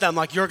forced them,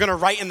 you're going to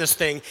write in this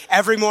thing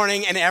every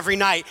morning and every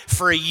night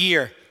for a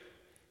year.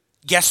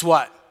 Guess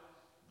what?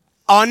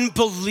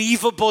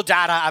 Unbelievable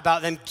data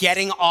about them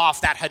getting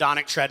off that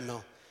hedonic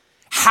treadmill.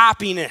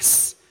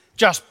 Happiness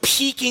just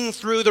peeking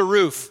through the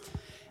roof.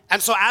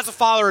 And so as a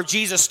follower of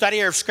Jesus,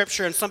 studier of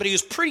Scripture, and somebody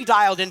who's pretty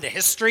dialed into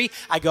history,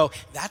 I go,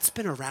 that's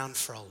been around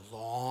for a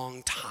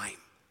long time.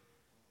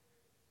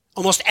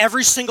 Almost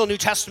every single New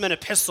Testament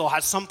epistle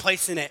has some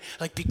place in it,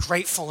 be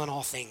grateful in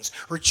all things,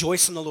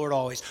 rejoice in the Lord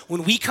always.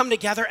 When we come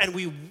together and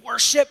we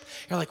worship,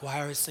 you're like,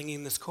 why are we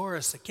singing this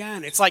chorus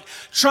again? It's like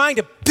trying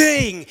to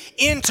bang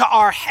into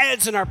our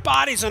heads and our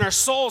bodies and our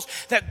souls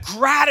that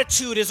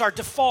gratitude is our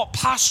default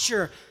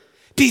posture.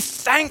 Be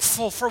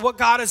thankful for what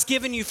God has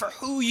given you, for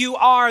who you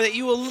are, that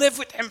you will live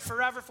with him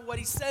forever for what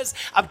he says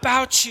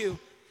about you.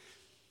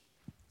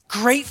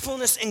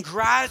 Gratefulness and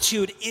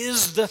gratitude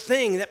is the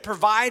thing that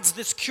provides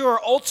this cure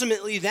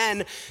ultimately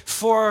then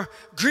for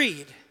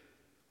greed.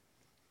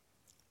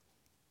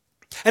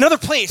 Another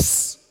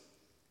place,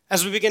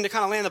 as we begin to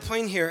kind of land the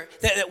plane here,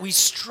 that we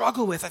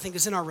struggle with, I think,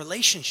 is in our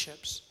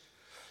relationships.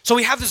 So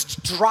we have this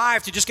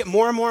drive to just get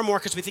more and more and more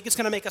because we think it's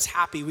going to make us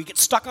happy. We get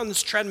stuck on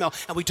this treadmill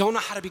and we don't know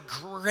how to be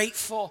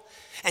grateful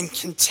and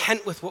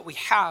content with what we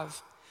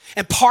have.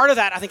 And part of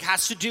that, I think,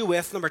 has to do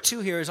with, number 2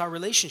 here, is our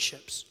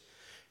relationships.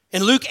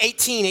 In Luke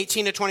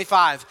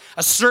 18-25,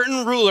 a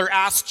certain ruler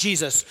asked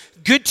Jesus,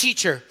 "Good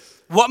teacher,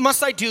 what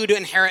must I do to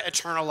inherit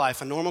eternal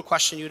life?" A normal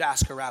question you'd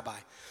ask a rabbi.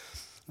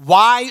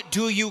 "Why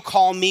do you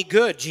call me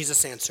good?"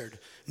 Jesus answered.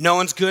 "No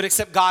one's good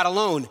except God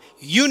alone.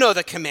 You know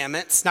the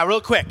commandments." Now,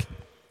 real quick.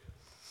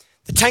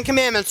 The 10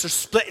 commandments are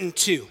split in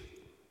 2.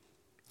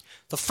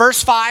 The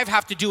first 5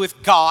 have to do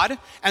with God,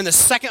 and the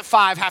second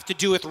 5 have to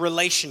do with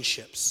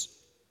relationships.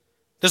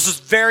 This is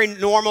very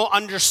normal,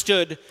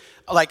 understood,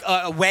 like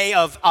a way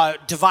of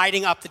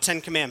dividing up the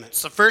 10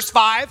 commandments. The first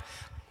 5,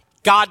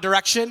 God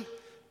direction.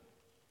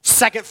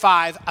 Second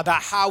 5,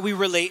 about how we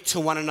relate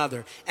to one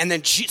another. And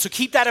then, so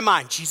keep that in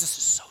mind. Jesus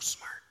is so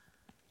smart.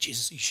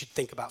 Jesus, you should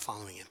think about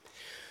following him.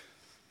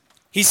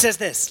 He says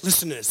this,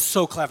 listen to this,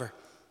 so clever.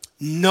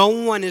 No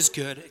one is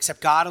good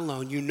except God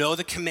alone. You know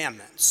the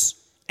commandments.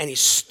 And he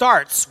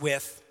starts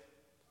with,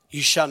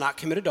 you shall not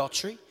commit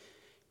adultery.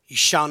 You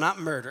shall not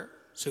murder.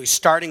 So he's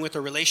starting with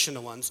the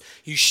relational ones.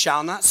 You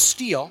shall not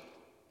steal.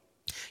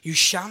 You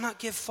shall not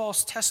give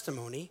false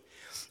testimony.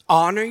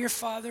 Honor your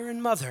father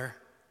and mother.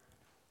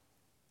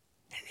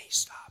 And he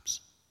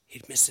stops.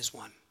 He misses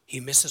one.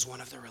 He misses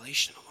one of the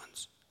relational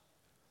ones.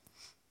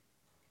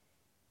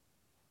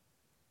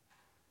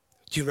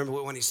 Do you remember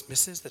what one he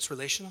misses that's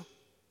relational?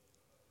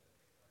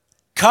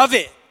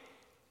 Covet.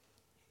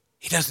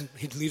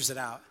 He leaves it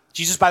out.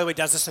 Jesus, by the way,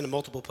 does this in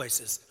multiple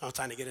places. I don't have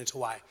time to get into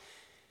why.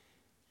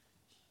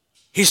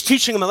 He's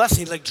teaching him a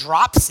lesson. He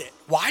drops it.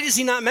 Why does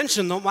he not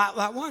mention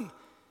that one?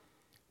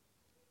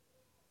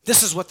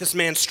 This is what this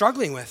man's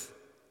struggling with.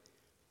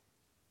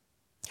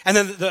 And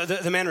then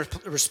the man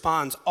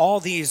responds, "All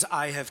these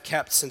I have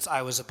kept since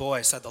I was a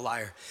boy," said the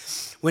liar.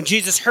 When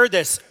Jesus heard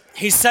this,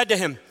 he said to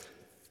him,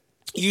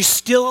 "You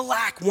still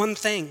lack one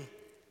thing.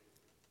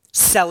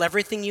 Sell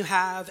everything you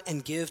have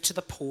and give to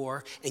the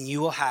poor, and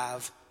you will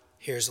have,"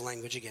 here's the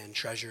language again,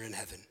 "treasure in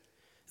heaven.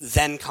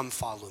 Then come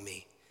follow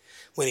me."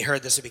 When he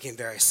heard this, he became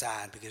very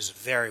sad because he was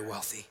very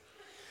wealthy.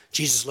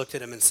 Jesus looked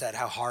at him and said,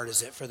 "How hard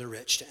is it for the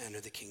rich to enter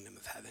the kingdom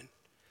of heaven?"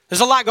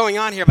 There's a lot going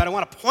on here, but I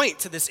want to point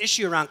to this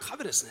issue around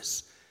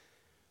covetousness.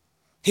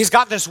 He's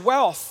got this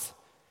wealth,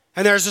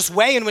 and there's this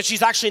way in which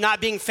he's actually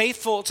not being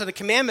faithful to the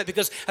commandment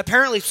because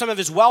apparently some of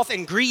his wealth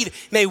and greed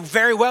may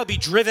very well be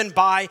driven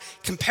by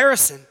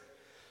comparison.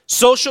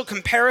 Social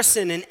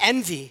comparison and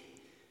envy.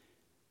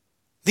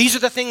 These are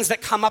the things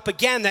that come up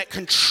again that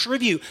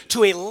contribute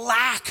to a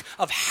lack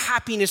of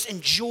happiness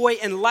and joy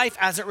in life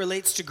as it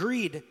relates to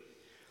greed.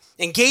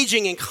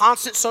 Engaging in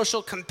constant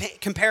social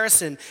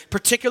comparison,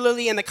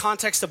 particularly in the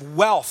context of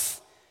wealth,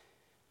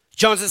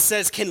 Jones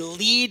says can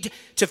lead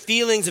to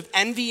feelings of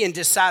envy and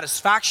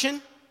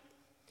dissatisfaction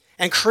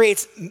and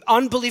creates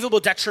unbelievable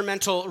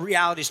detrimental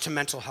realities to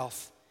mental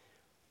health.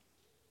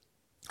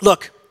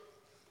 Look,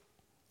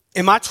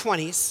 in my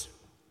 20s,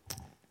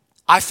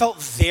 I felt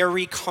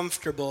very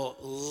comfortable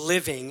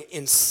living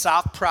in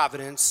South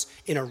Providence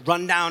in a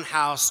rundown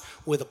house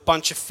with a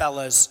bunch of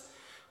fellas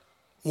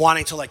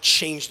wanting to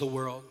change the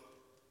world.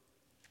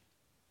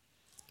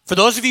 For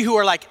those of you who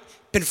are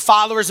been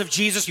followers of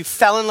Jesus, you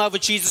fell in love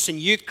with Jesus in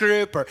youth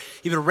group, or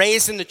you've been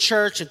raised in the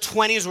church, and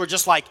 20s were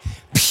just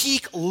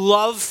peak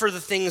love for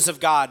the things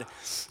of God.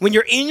 When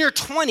you're in your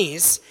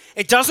 20s,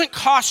 it doesn't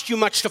cost you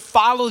much to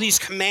follow these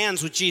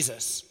commands with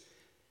Jesus.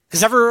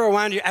 Because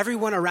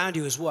everyone around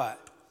you is what?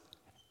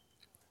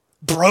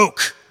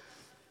 Broke.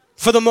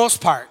 For the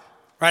most part.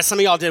 Right? Some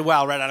of y'all did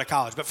well right out of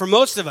college. But for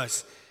most of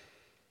us.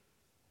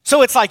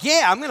 So it's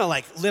I'm going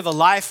to live a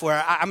life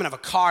where I'm going to have a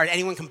car and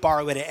anyone can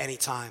borrow it at any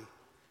time.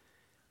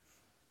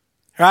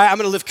 Right? I'm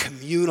going to live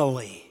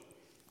communally.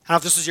 I don't know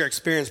if this is your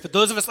experience, but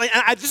those of us,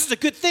 this is a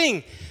good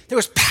thing. There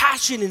was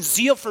passion and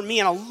zeal for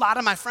me and a lot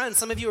of my friends,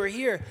 some of you are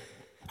here,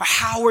 are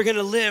how we're going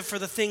to live for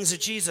the things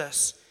of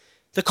Jesus.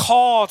 The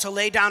call to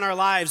lay down our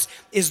lives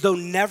is though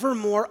never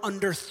more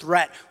under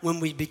threat when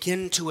we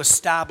begin to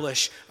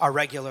establish our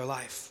regular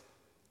life.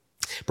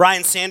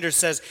 Brian Sanders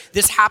says,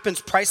 this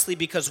happens precisely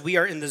because we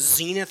are in the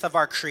zenith of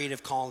our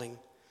creative calling.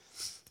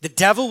 The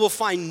devil will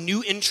find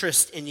new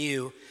interest in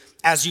you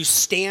as you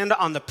stand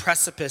on the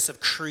precipice of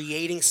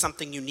creating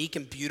something unique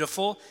and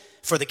beautiful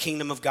for the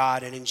kingdom of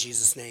God and in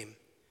Jesus' name.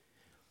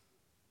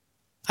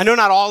 I know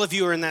not all of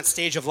you are in that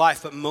stage of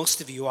life, but most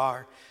of you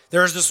are.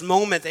 There is this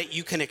moment that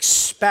you can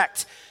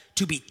expect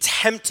to be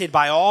tempted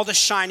by all the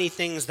shiny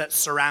things that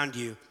surround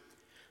you.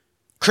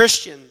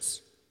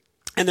 Christians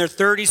in their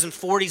 30s and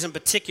 40s in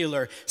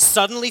particular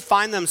suddenly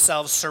find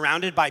themselves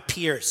surrounded by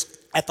peers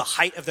at the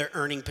height of their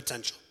earning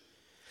potential.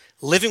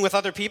 Living with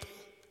other people,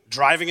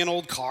 driving an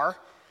old car,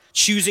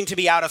 choosing to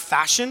be out of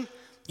fashion.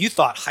 You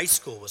thought high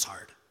school was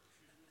hard.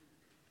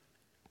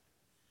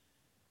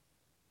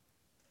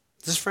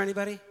 Is this for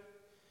anybody?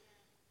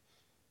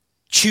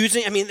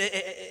 Choosing,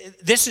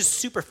 this is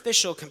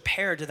superficial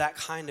compared to that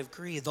kind of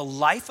greed. The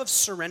life of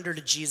surrender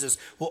to Jesus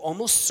will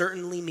almost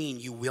certainly mean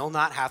you will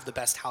not have the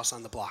best house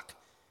on the block.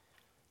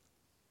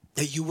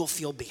 That you will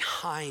feel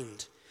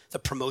behind the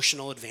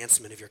promotional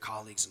advancement of your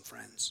colleagues and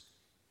friends.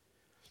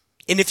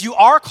 And if you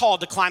are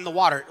called to climb the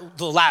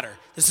ladder,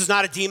 this is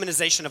not a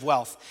demonization of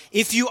wealth.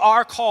 If you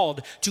are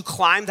called to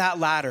climb that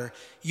ladder,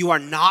 you are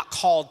not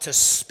called to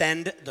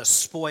spend the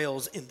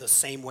spoils in the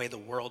same way the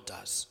world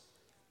does.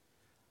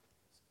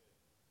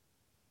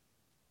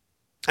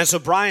 And so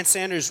Brian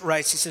Sanders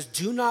writes, he says,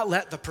 do not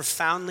let the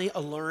profoundly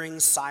alluring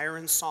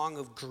siren song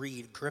of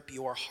greed grip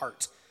your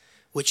heart,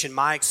 which in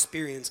my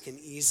experience can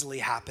easily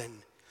happen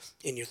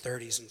in your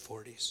 30s and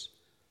 40s.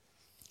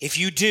 If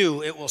you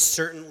do, it will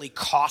certainly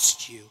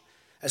cost you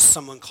as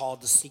someone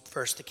called to seek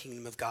first the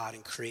kingdom of God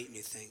and create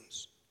new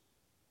things.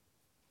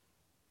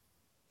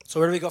 So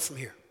where do we go from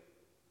here?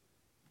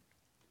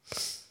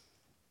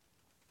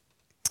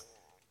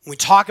 When we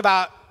talk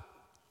about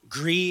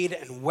greed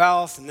and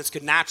wealth, and this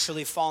could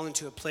naturally fall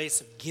into a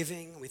place of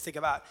giving, we think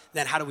about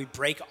then how do we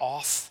break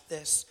off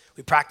this?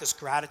 We practice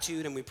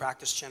gratitude and we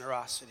practice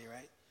generosity,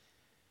 right?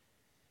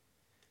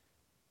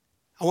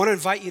 I want to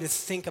invite you to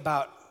think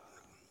about,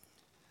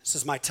 this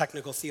is my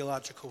technical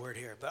theological word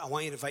here, but I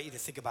want to invite you to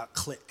think about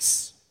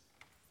cliques.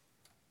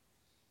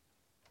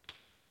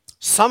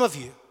 Some of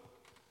you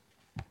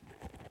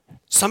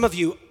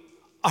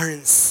are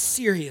in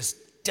serious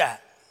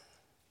debt.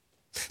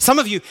 Some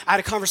of you, I had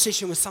a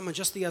conversation with someone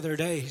just the other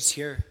day who's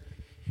here,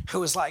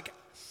 who was like,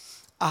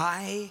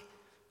 I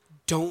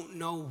don't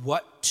know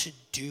what to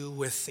do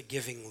with the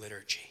giving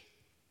liturgy.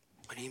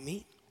 What do you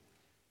mean?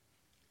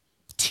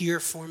 Tear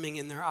forming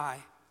in their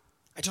eye.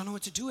 I don't know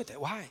what to do with it.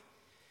 Why?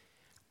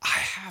 I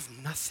have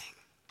nothing.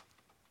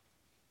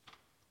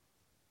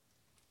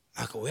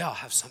 I go, we all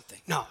have something.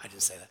 No, I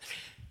didn't say that.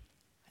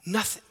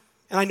 Nothing.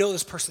 And I know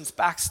this person's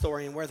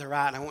backstory and where they're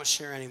at, and I won't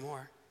share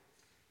anymore.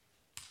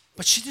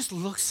 But she just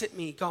looks at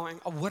me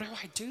going, oh, what do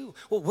I do?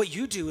 Well, what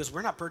you do is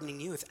we're not burdening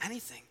you with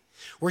anything.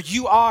 Where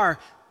you are,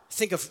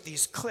 think of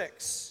these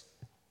cliques.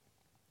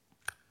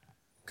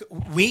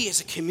 We as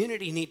a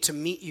community need to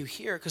meet you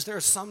here because there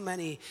are so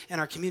many in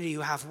our community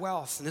who have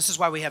wealth. And this is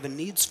why we have a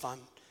needs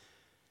fund,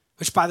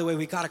 which, by the way,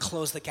 we got to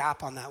close the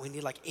gap on that. We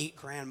need like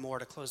 $8,000 more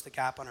to close the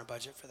gap on our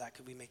budget for that.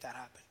 Could we make that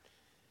happen?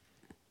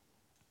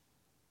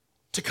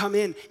 To come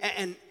in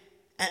and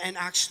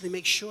actually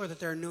make sure that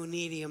there are no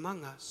needy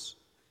among us.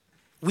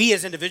 We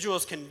as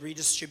individuals can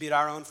redistribute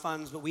our own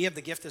funds, but we have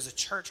the gift as a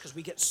church because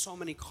we get so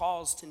many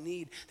calls to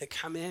need that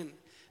come in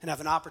and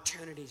have an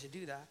opportunity to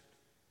do that.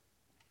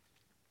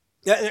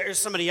 There's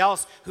somebody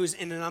else who's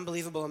in an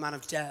unbelievable amount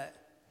of debt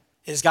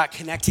and has got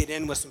connected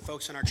in with some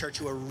folks in our church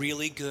who are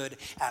really good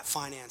at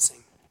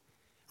financing,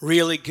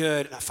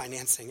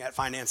 at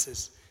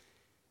finances,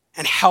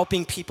 and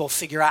helping people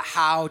figure out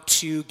how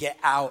to get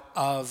out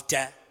of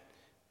debt.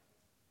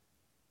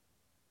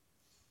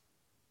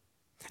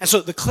 And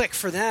so the click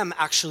for them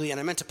actually, and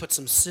I meant to put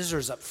some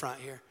scissors up front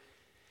here,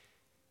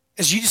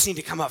 is you just need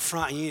to come up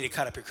front and you need to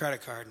cut up your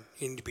credit card.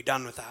 You need to be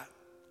done with that.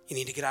 You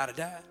need to get out of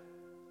debt.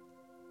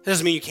 It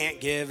doesn't mean you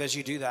can't give as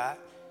you do that,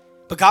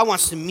 but God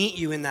wants to meet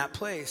you in that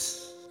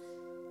place.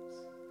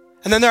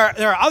 And then there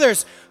are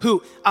others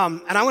who,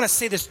 and I want to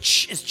say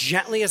this as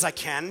gently as I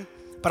can,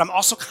 but I'm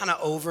also kind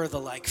of over the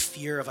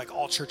fear of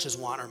all churches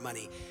want our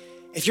money.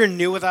 If you're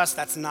new with us,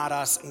 that's not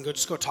us, and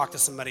just go talk to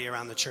somebody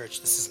around the church.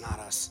 This is not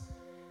us.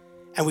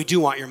 And we do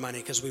want your money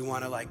because we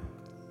want to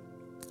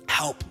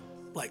help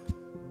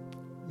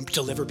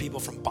deliver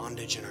people from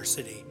bondage in our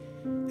city.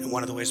 And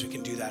one of the ways we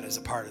can do that is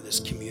a part of this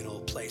communal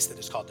place that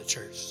is called the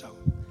church. So,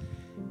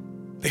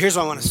 but here's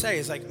what I want to say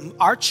is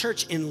our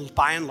church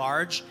by and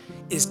large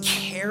is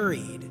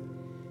carried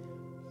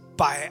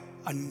by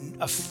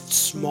a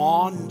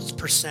small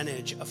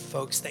percentage of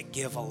folks that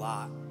give a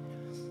lot.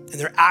 And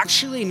they're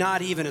actually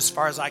not even, as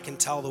far as I can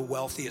tell, the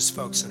wealthiest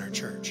folks in our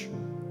church.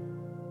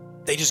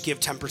 They just give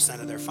 10%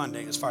 of their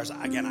funding, as far as,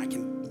 again, I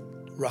can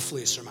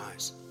roughly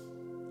surmise.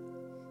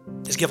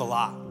 Just give a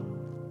lot.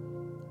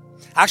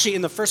 Actually,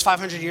 in the first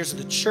 500 years of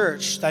the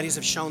church, studies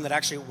have shown that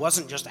actually it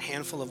wasn't just a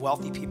handful of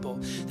wealthy people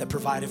that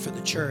provided for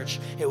the church.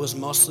 It was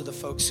mostly the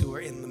folks who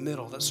were in the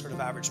middle, that sort of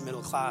average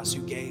middle class,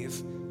 who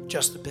gave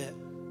just a bit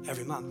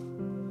every month.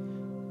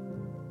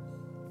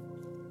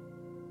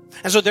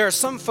 And so there are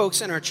some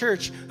folks in our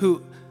church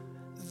who,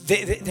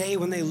 they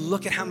when they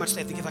look at how much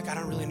they have to give, I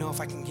don't really know if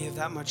I can give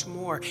that much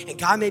more. And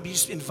God may be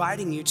just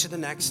inviting you to the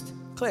next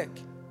click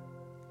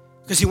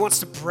because he wants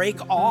to break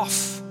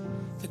off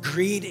the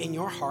greed in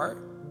your heart.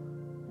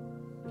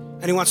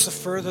 And he wants to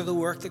further the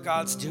work that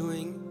God's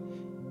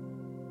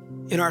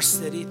doing in our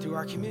city through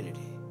our community.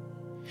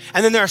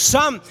 And then there are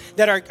some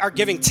that are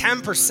giving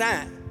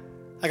 10%.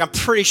 I'm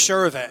pretty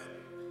sure of it.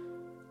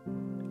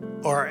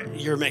 Or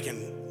you're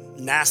making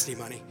nasty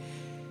money.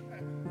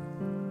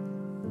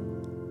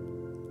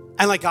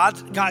 And like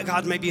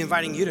God may be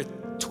inviting you to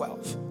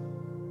 12.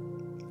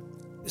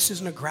 This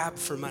isn't a grab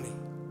for money.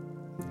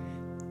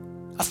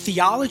 A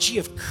theology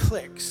of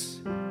cliques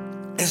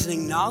is an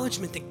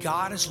acknowledgement that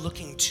God is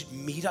looking to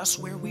meet us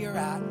where we are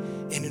at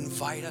and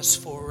invite us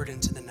forward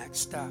into the next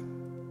step.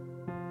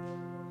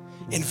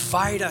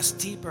 Invite us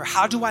deeper.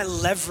 How do I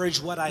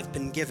leverage what I've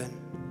been given?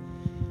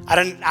 I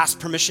didn't ask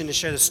permission to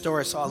share the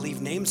story, so I'll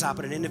leave names out,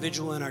 but an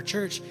individual in our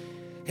church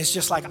is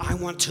just like, I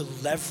want to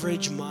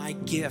leverage my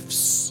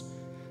gifts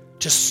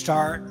to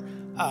start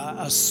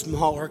a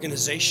small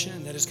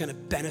organization that is going to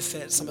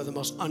benefit some of the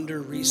most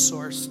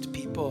under-resourced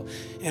people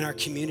in our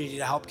community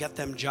to help get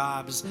them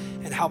jobs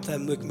and help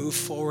them move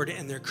forward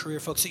in their career.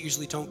 Folks that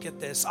usually don't get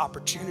this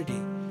opportunity.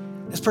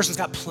 This person's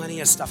got plenty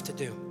of stuff to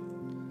do.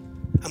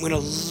 I'm going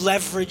to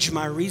leverage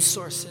my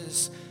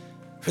resources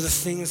for the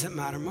things that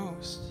matter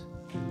most.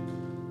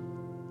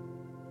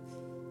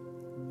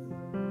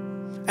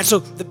 And so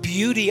the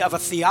beauty of a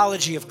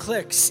theology of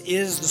cliques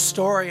is the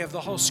story of the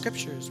whole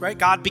scriptures, right?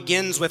 God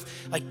begins with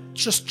like,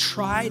 just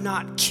try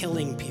not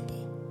killing people.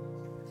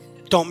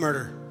 Don't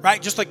murder,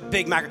 right? Just like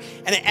big macro.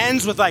 And it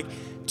ends with like,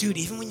 dude,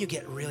 even when you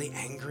get really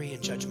angry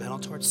and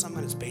judgmental towards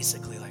someone, it's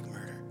basically like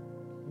murder.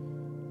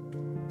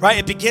 Right?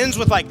 It begins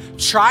with like,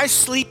 try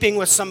sleeping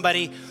with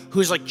somebody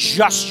who's like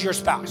just your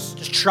spouse.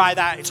 Just try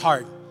that. It's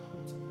hard.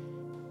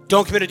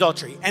 Don't commit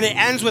adultery. And it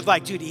ends with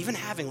like, dude, even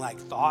having like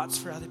thoughts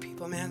for other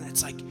people, man,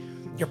 it's like,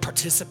 you're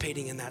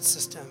participating in that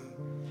system.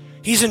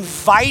 He's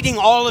inviting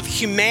all of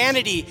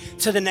humanity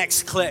to the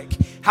next clique.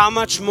 How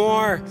much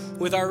more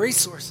with our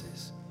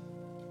resources?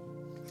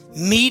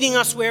 Meeting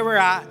us where we're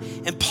at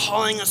and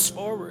pulling us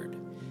forward.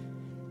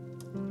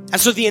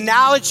 And so the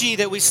analogy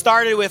that we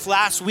started with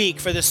last week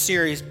for this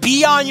series,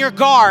 be on your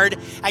guard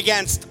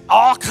against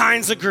all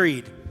kinds of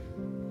greed.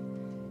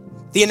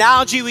 The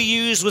analogy we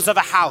used was of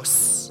a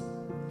house.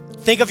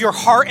 Think of your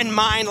heart and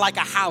mind like a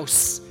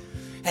house.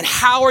 And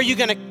how are you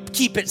going to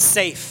keep it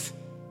safe?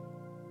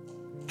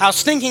 I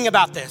was thinking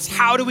about this.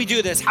 How do we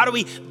do this? How do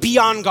we be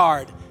on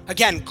guard?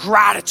 Again,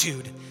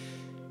 gratitude.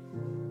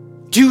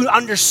 Do you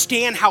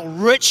understand how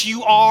rich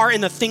you are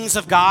in the things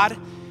of God?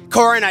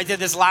 Cora and I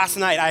did this last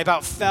night. I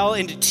about fell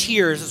into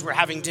tears as we're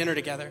having dinner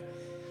together.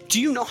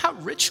 Do you know how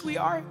rich we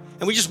are?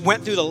 And we just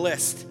went through the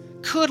list.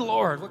 Good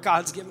Lord, what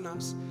God's given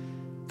us.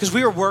 Because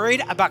we were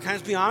worried about, can I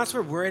just be honest,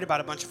 we're worried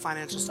about a bunch of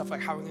financial stuff,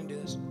 like how are we going to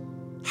do this?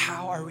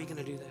 How are we going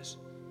to do this?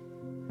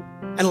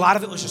 And a lot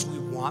of it was just, we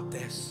want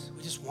this.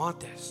 We just want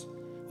this.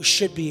 We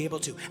should be able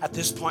to. At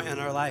this point in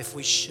our life,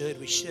 we should.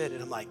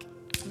 And I'm like,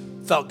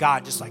 felt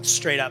God just like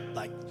straight up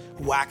like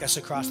whack us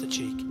across the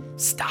cheek.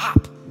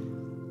 Stop.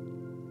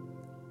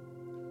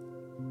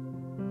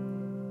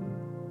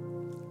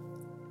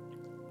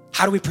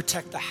 How do we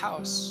protect the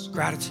house?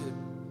 Gratitude.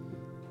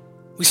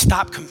 We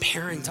stop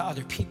comparing to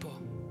other people.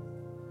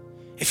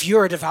 If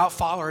you're a devout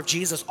follower of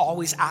Jesus,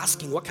 always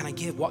asking, what can I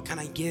give? What can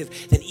I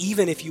give? Then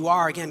even if you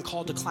are, again,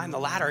 called to climb the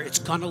ladder, it's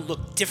going to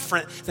look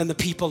different than the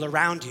people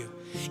around you.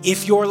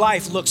 If your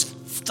life looks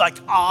like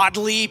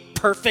oddly,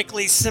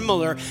 perfectly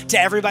similar to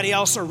everybody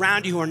else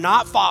around you who are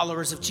not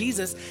followers of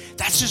Jesus,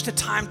 that's just a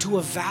time to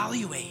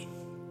evaluate.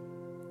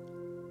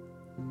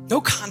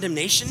 No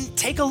condemnation.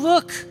 Take a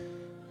look.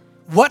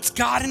 What's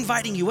God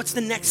inviting you? What's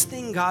the next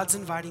thing God's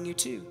inviting you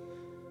to?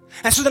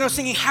 And so then I was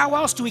thinking, how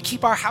else do we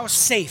keep our house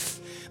safe?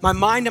 My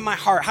mind and my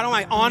heart. How am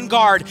I on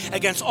guard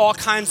against all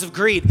kinds of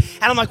greed?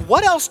 And I'm like,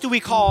 what else do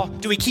we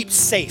keep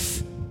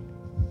safe?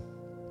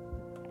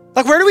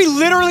 Like, where do we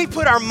literally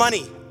put our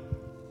money?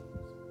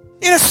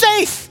 In a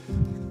safe.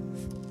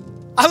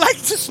 I like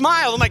to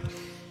smile. I'm like,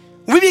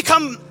 we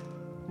become,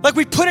 like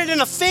we put it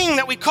in a thing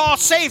that we call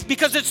safe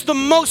because it's the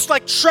most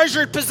like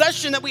treasured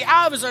possession that we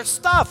have is our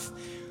stuff.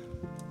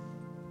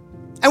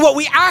 And what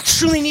we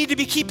actually need to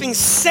be keeping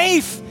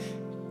safe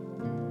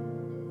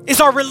is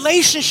our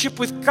relationship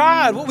with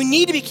God. What we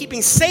need to be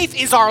keeping safe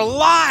is our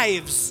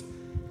lives.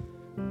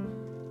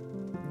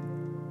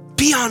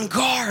 Be on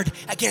guard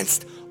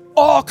against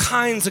all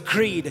kinds of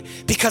greed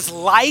because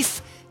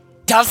life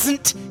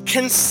doesn't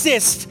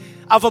consist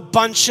of a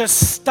bunch of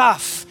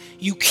stuff.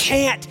 You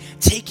can't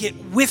take it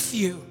with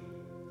you.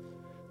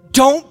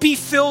 Don't be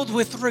filled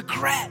with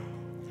regret.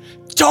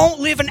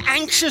 Don't live an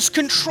anxious,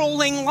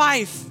 controlling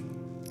life.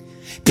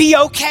 Be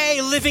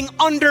okay living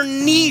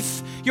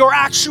underneath your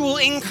actual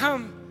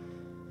income.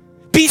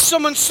 Be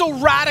someone so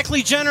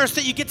radically generous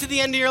that you get to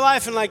the end of your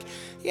life and like,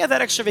 yeah,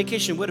 that extra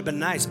vacation would have been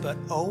nice, but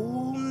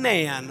oh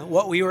man,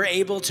 what we were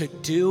able to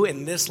do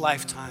in this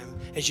lifetime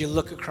as you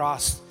look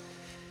across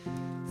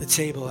the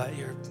table at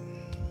your,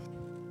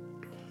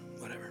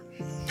 whatever.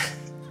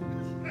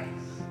 I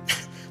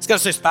was going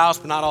to say spouse,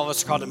 but not all of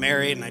us are called to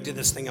marry, and I did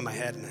this thing in my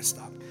head and I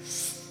stopped.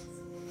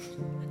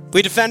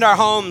 We defend our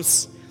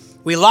homes.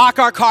 We lock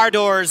our car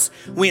doors.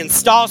 We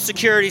install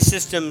security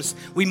systems.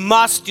 We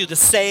must do the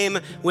same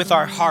with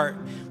our heart.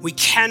 We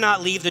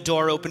cannot leave the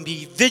door open.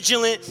 Be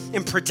vigilant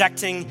in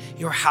protecting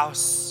your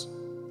house.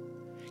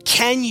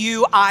 Can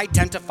you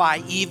identify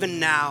even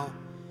now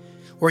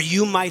where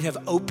you might have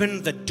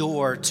opened the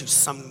door to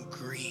some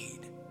greed?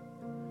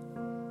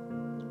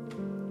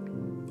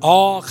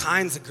 All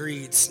kinds of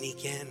greed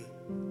sneak in.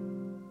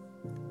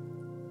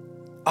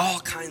 All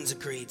kinds of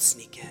greed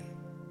sneak in.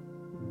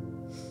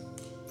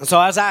 And so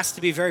I was asked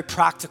to be very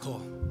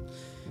practical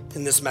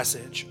in this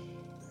message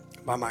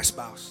by my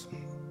spouse.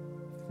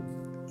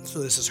 So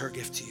this is her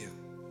gift to you.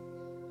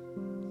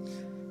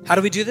 How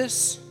do we do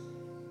this?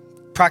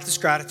 Practice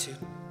gratitude.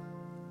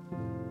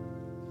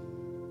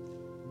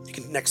 You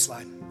can, next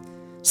slide.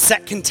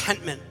 Set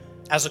contentment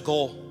as a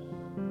goal.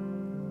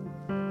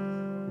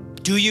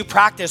 Do you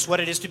practice what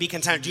it is to be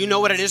content? Do you know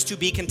what it is to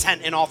be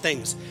content in all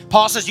things?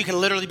 Paul says you can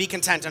literally be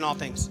content in all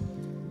things.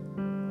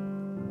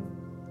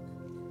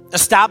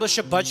 Establish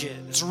a budget.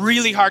 It's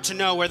really hard to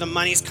know where the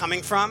money's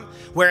coming from,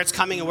 where it's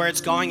coming and where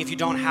it's going if you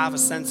don't have a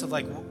sense of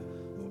like,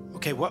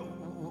 okay, what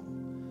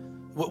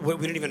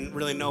we don't even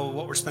really know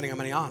what we're spending our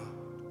money on.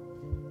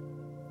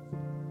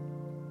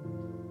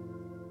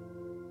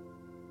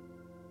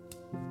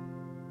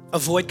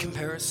 Avoid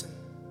comparison.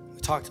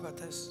 We talked about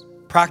this.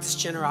 Practice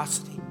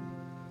generosity.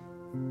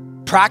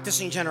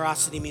 Practicing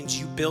generosity means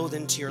you build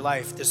into your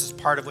life. This is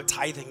part of what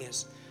tithing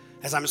is.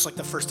 As I'm just like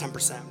the first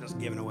 10%, I'm just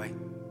giving away.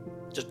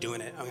 Just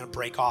doing it. I'm going to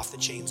break off the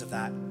chains of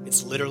that.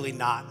 It's literally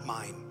not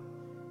mine.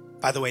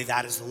 By the way,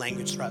 that is the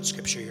language throughout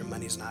Scripture. Your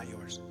money is not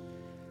yours.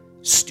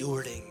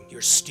 Stewarding.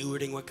 You're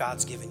stewarding what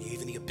God's given you,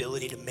 even the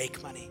ability to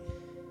make money.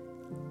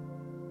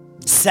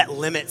 Set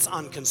limits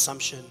on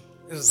consumption.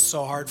 This is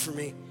so hard for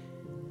me.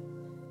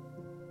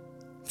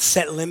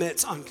 Set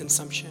limits on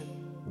consumption.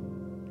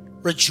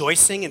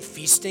 Rejoicing and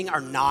feasting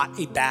are not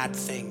a bad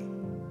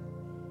thing.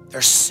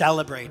 They're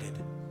celebrated.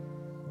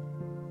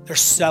 They're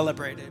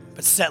celebrated,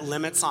 but set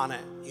limits on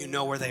it. You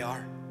know where they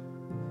are.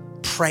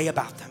 Pray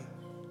about them.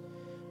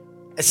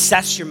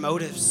 Assess your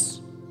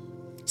motives.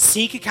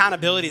 Seek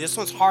accountability. This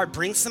one's hard.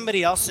 Bring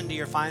somebody else into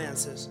your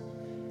finances.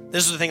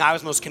 This is the thing I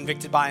was most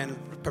convicted by in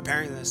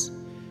preparing this.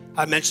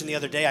 I mentioned the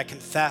other day, I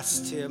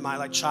confessed to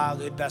my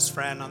childhood best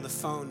friend on the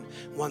phone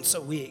once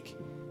a week.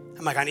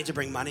 I'm like, I need to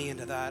bring money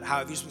into that. How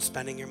have you been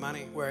spending your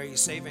money? Where are you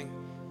saving?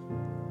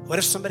 What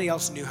if somebody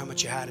else knew how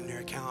much you had in your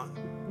account?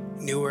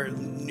 Knew where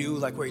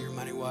your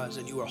money was,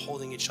 and you were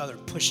holding each other,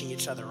 pushing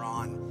each other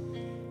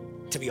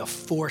on to be a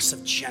force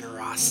of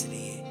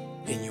generosity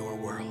in your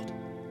world.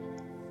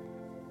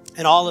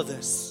 And all of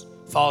this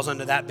falls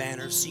under that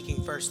banner of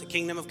seeking first the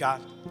kingdom of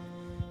God.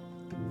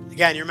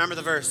 Again, you remember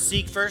the verse,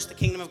 seek first the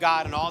kingdom of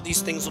God and all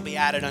these things will be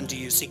added unto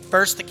you. Seek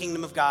first the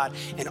kingdom of God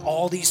and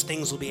all these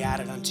things will be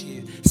added unto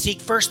you.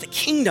 Seek first the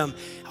kingdom,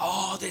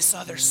 all this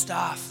other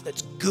stuff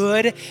that's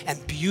good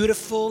and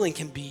beautiful and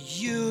can be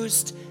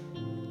used.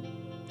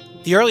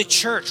 The early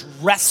church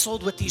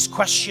wrestled with these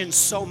questions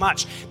so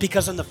much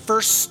because in the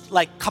first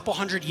couple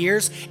hundred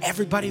years,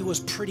 everybody was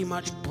pretty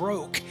much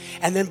broke.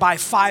 And then by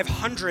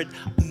 500,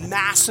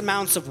 mass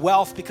amounts of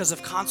wealth because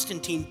of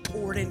Constantine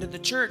poured into the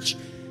church.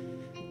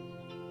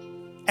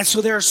 And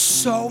so there's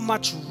so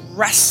much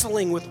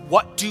wrestling with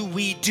what do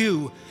we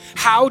do?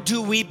 How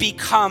do we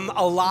become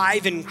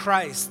alive in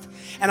Christ?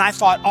 And I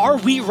thought, are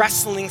we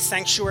wrestling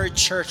Sanctuary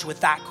Church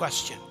with that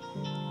question?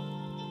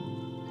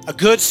 A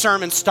good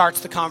sermon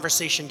starts the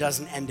conversation,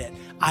 doesn't end it.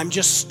 I'm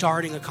just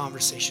starting a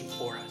conversation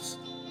for us.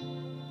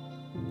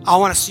 I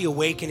want to see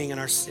awakening in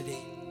our city.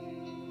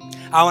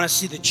 I want to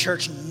see the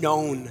church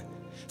known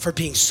for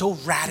being so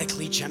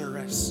radically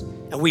generous.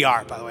 And we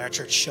are, by the way, our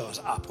church shows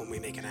up when we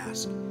make an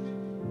ask.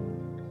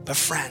 But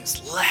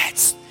friends,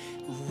 let's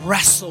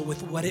wrestle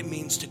with what it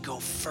means to go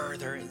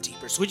further and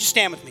deeper. So would you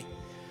stand with me?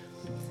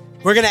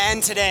 We're going to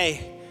end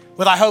today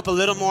with, I hope, a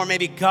little more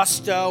maybe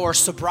gusto or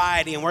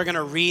sobriety, and we're going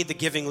to read the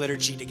giving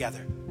liturgy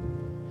together.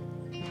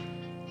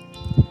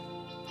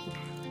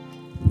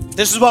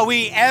 This is what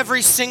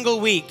every single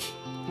week,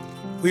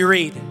 we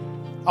read,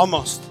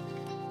 almost.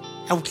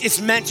 And it's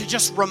meant to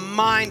just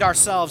remind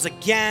ourselves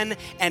again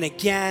and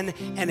again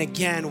and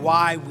again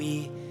why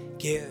we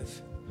give.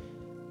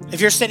 If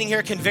you're sitting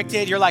here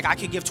convicted, you're like, I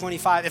could give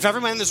 25. If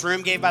everyone in this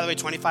room gave, by the way,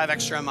 25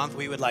 extra a month,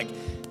 we would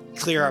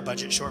clear our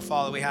budget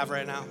shortfall that we have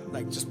right now.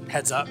 Just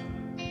heads up,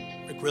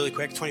 really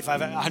quick,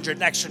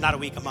 100 extra, not a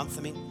week, a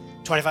month.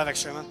 25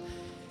 extra a month.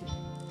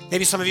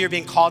 Maybe some of you are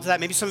being called to that.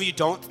 Maybe some of you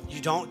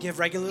don't give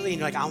regularly, and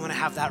you're like, I want to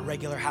have that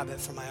regular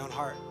habit for my own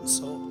heart and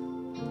soul.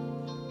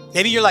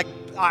 Maybe you're like,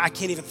 I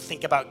can't even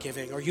think about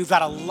giving, or you've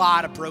got a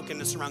lot of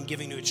brokenness around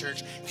giving to a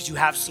church because you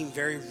have seen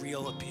very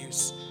real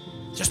abuse.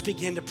 Just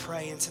begin to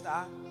pray into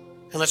that.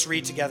 And let's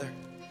read together.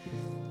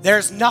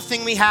 There's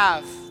nothing we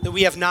have that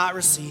we have not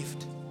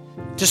received.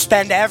 To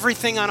spend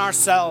everything on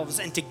ourselves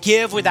and to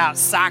give without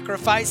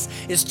sacrifice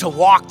is to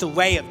walk the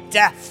way of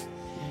death.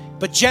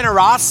 But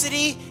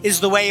generosity is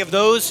the way of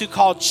those who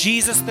call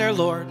Jesus their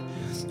Lord,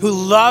 who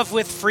love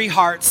with free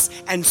hearts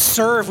and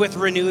serve with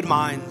renewed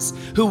minds,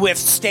 who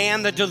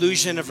withstand the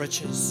delusion of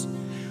riches.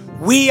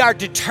 We are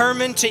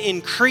determined to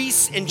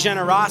increase in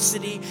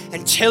generosity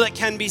until it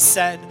can be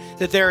said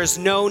that there is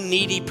no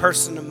needy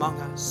person among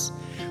us.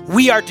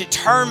 We are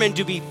determined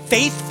to be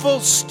faithful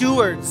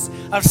stewards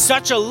of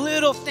such a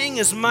little thing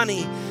as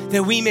money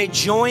that we may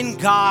join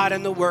God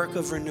in the work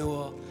of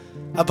renewal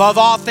Above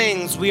all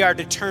things, we are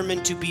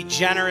determined to be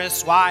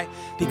generous. Why?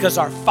 Because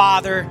our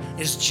Father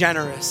is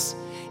generous.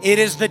 It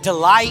is the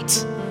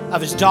delight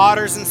of his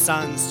daughters and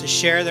sons to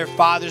share their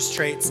Father's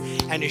traits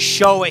and to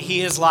show what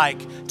he is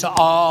like to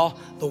all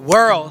the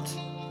world.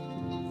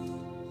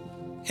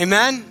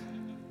 Amen?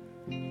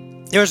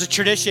 There was a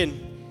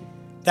tradition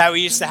that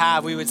we used to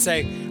have. We would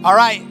say, all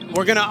right,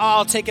 we're going to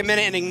all take a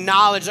minute and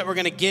acknowledge that we're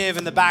going to give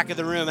in the back of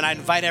the room. And I'd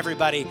invite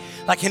everybody,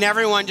 like, can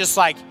everyone just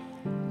like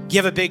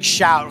give a big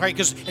shout, right?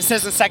 Because it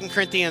says in 2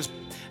 Corinthians,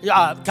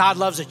 God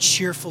loves a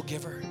cheerful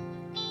giver.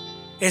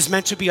 It's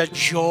meant to be a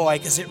joy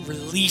because it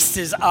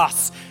releases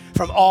us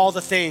from all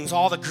the things,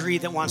 all the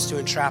greed that wants to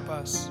entrap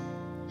us.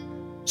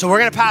 So we're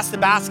going to pass the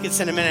baskets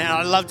in a minute, and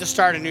I'd love to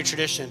start a new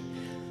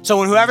tradition. So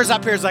when whoever's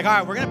up here is like, all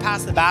right, we're going to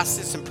pass the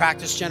baskets and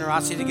practice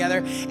generosity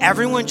together,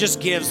 everyone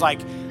just gives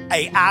like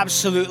a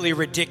absolutely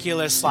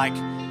ridiculous like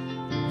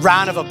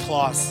round of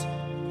applause.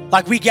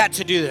 Like, we get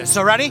to do this.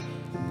 So ready?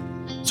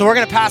 So we're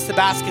going to pass the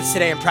baskets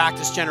today and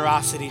practice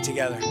generosity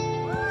together.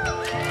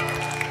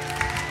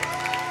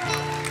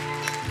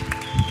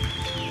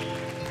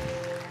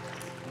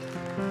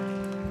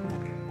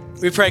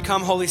 We pray,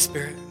 come Holy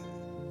Spirit.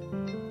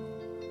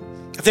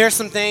 If there's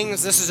some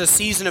things, this is a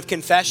season of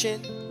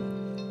confession.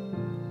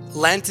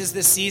 Lent is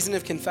this season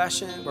of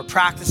confession. We're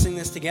practicing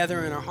this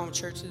together in our home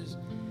churches.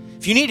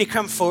 If you need to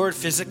come forward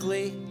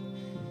physically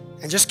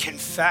and just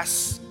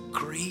confess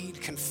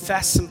greed,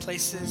 confess some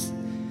places,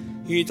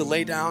 you need to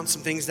lay down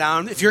some things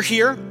down. If you're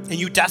here and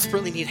you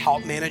desperately need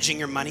help managing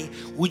your money,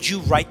 would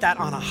you write that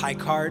on a high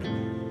card?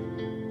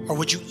 Or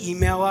would you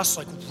email us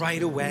like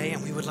right away,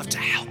 and we would love to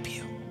help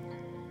you.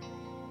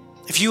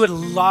 If you would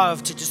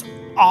love to just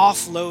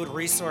offload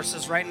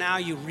resources right now,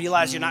 you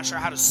realize you're not sure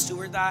how to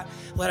steward that,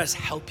 let us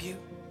help you.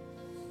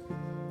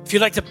 If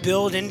you'd like to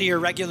build into your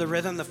regular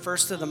rhythm the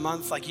first of the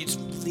month, like you just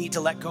need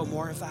to let go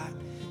more of that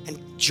and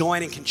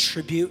join and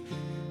contribute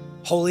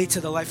wholly to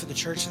the life of the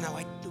church in that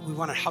way, we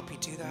want to help you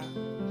do that.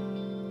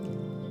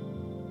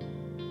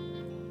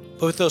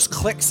 But with those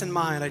clicks in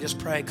mind, I just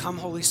pray, come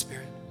Holy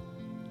Spirit.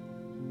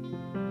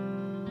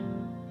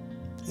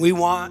 We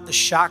want the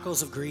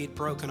shackles of greed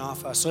broken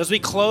off us. So as we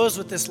close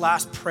with this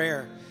last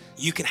prayer,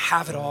 you can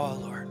have it all,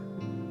 Lord.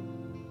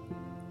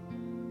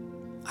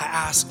 I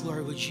ask,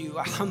 Lord,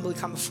 I humbly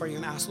come before you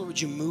and ask, Lord,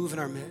 would you move in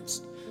our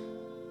midst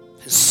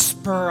and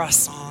spur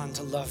us on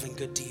to love and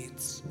good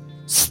deeds.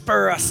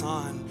 Spur us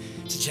on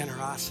to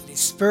generosity.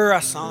 Spur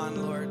us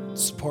on, Lord,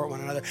 support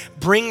one another.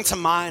 Bring to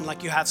mind,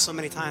 like you have so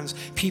many times,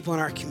 people in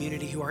our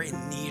community who are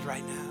in need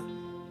right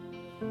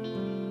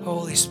now.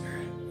 Holy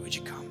Spirit, would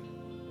you come?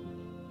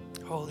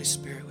 Holy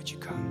Spirit, would you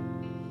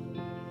come?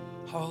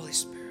 Holy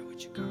Spirit,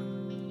 would you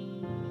come?